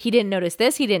like, he didn't notice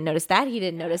this, he didn't notice that, he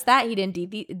didn't notice that, he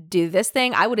didn't do this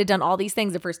thing. I would have done all these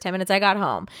things the first 10 minutes I got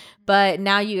home. But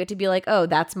now you get to be like, oh,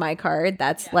 that's my card.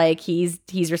 That's like, he's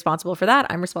responsible for that.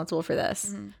 I'm responsible for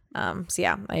this. So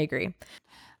yeah, I agree.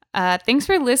 Thanks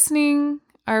for listening,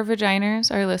 our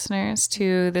listeners,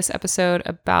 to this episode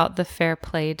about the Fair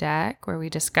Play deck, where we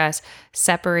discuss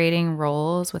separating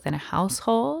roles within a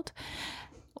household.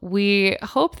 We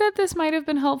hope that this might have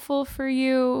been helpful for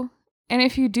you. And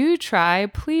if you do try,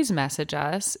 please message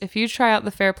us. If you try out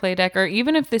the Fair Play deck, or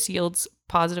even if this yields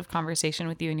positive conversation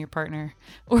with you and your partner,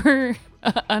 or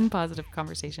unpositive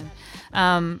conversation,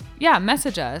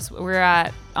 message us. We're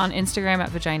on Instagram at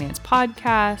Vaginance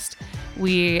Podcast.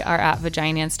 We are at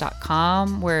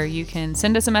vaginance.com, where you can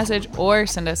send us a message or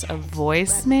send us a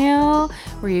voicemail,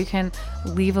 where you can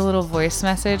leave a little voice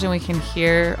message and we can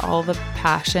hear all the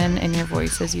passion in your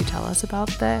voice as you tell us about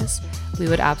this. We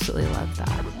would absolutely love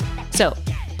that. So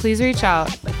please reach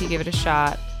out if you give it a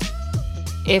shot.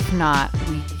 If not,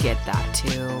 we get that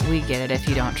too. We get it if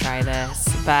you don't try this.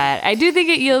 But I do think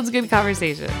it yields good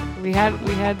conversation. We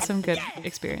had some good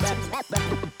experiences.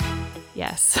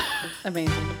 Yes.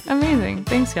 Amazing.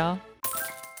 Thanks, y'all.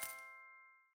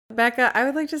 Becca, I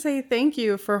would like to say thank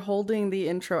you for holding the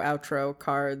intro-outro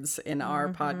cards in our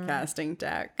podcasting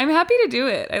deck. I'm happy to do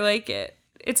it. I like it.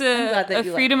 It's a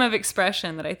freedom of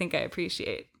expression that I think I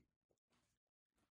appreciate.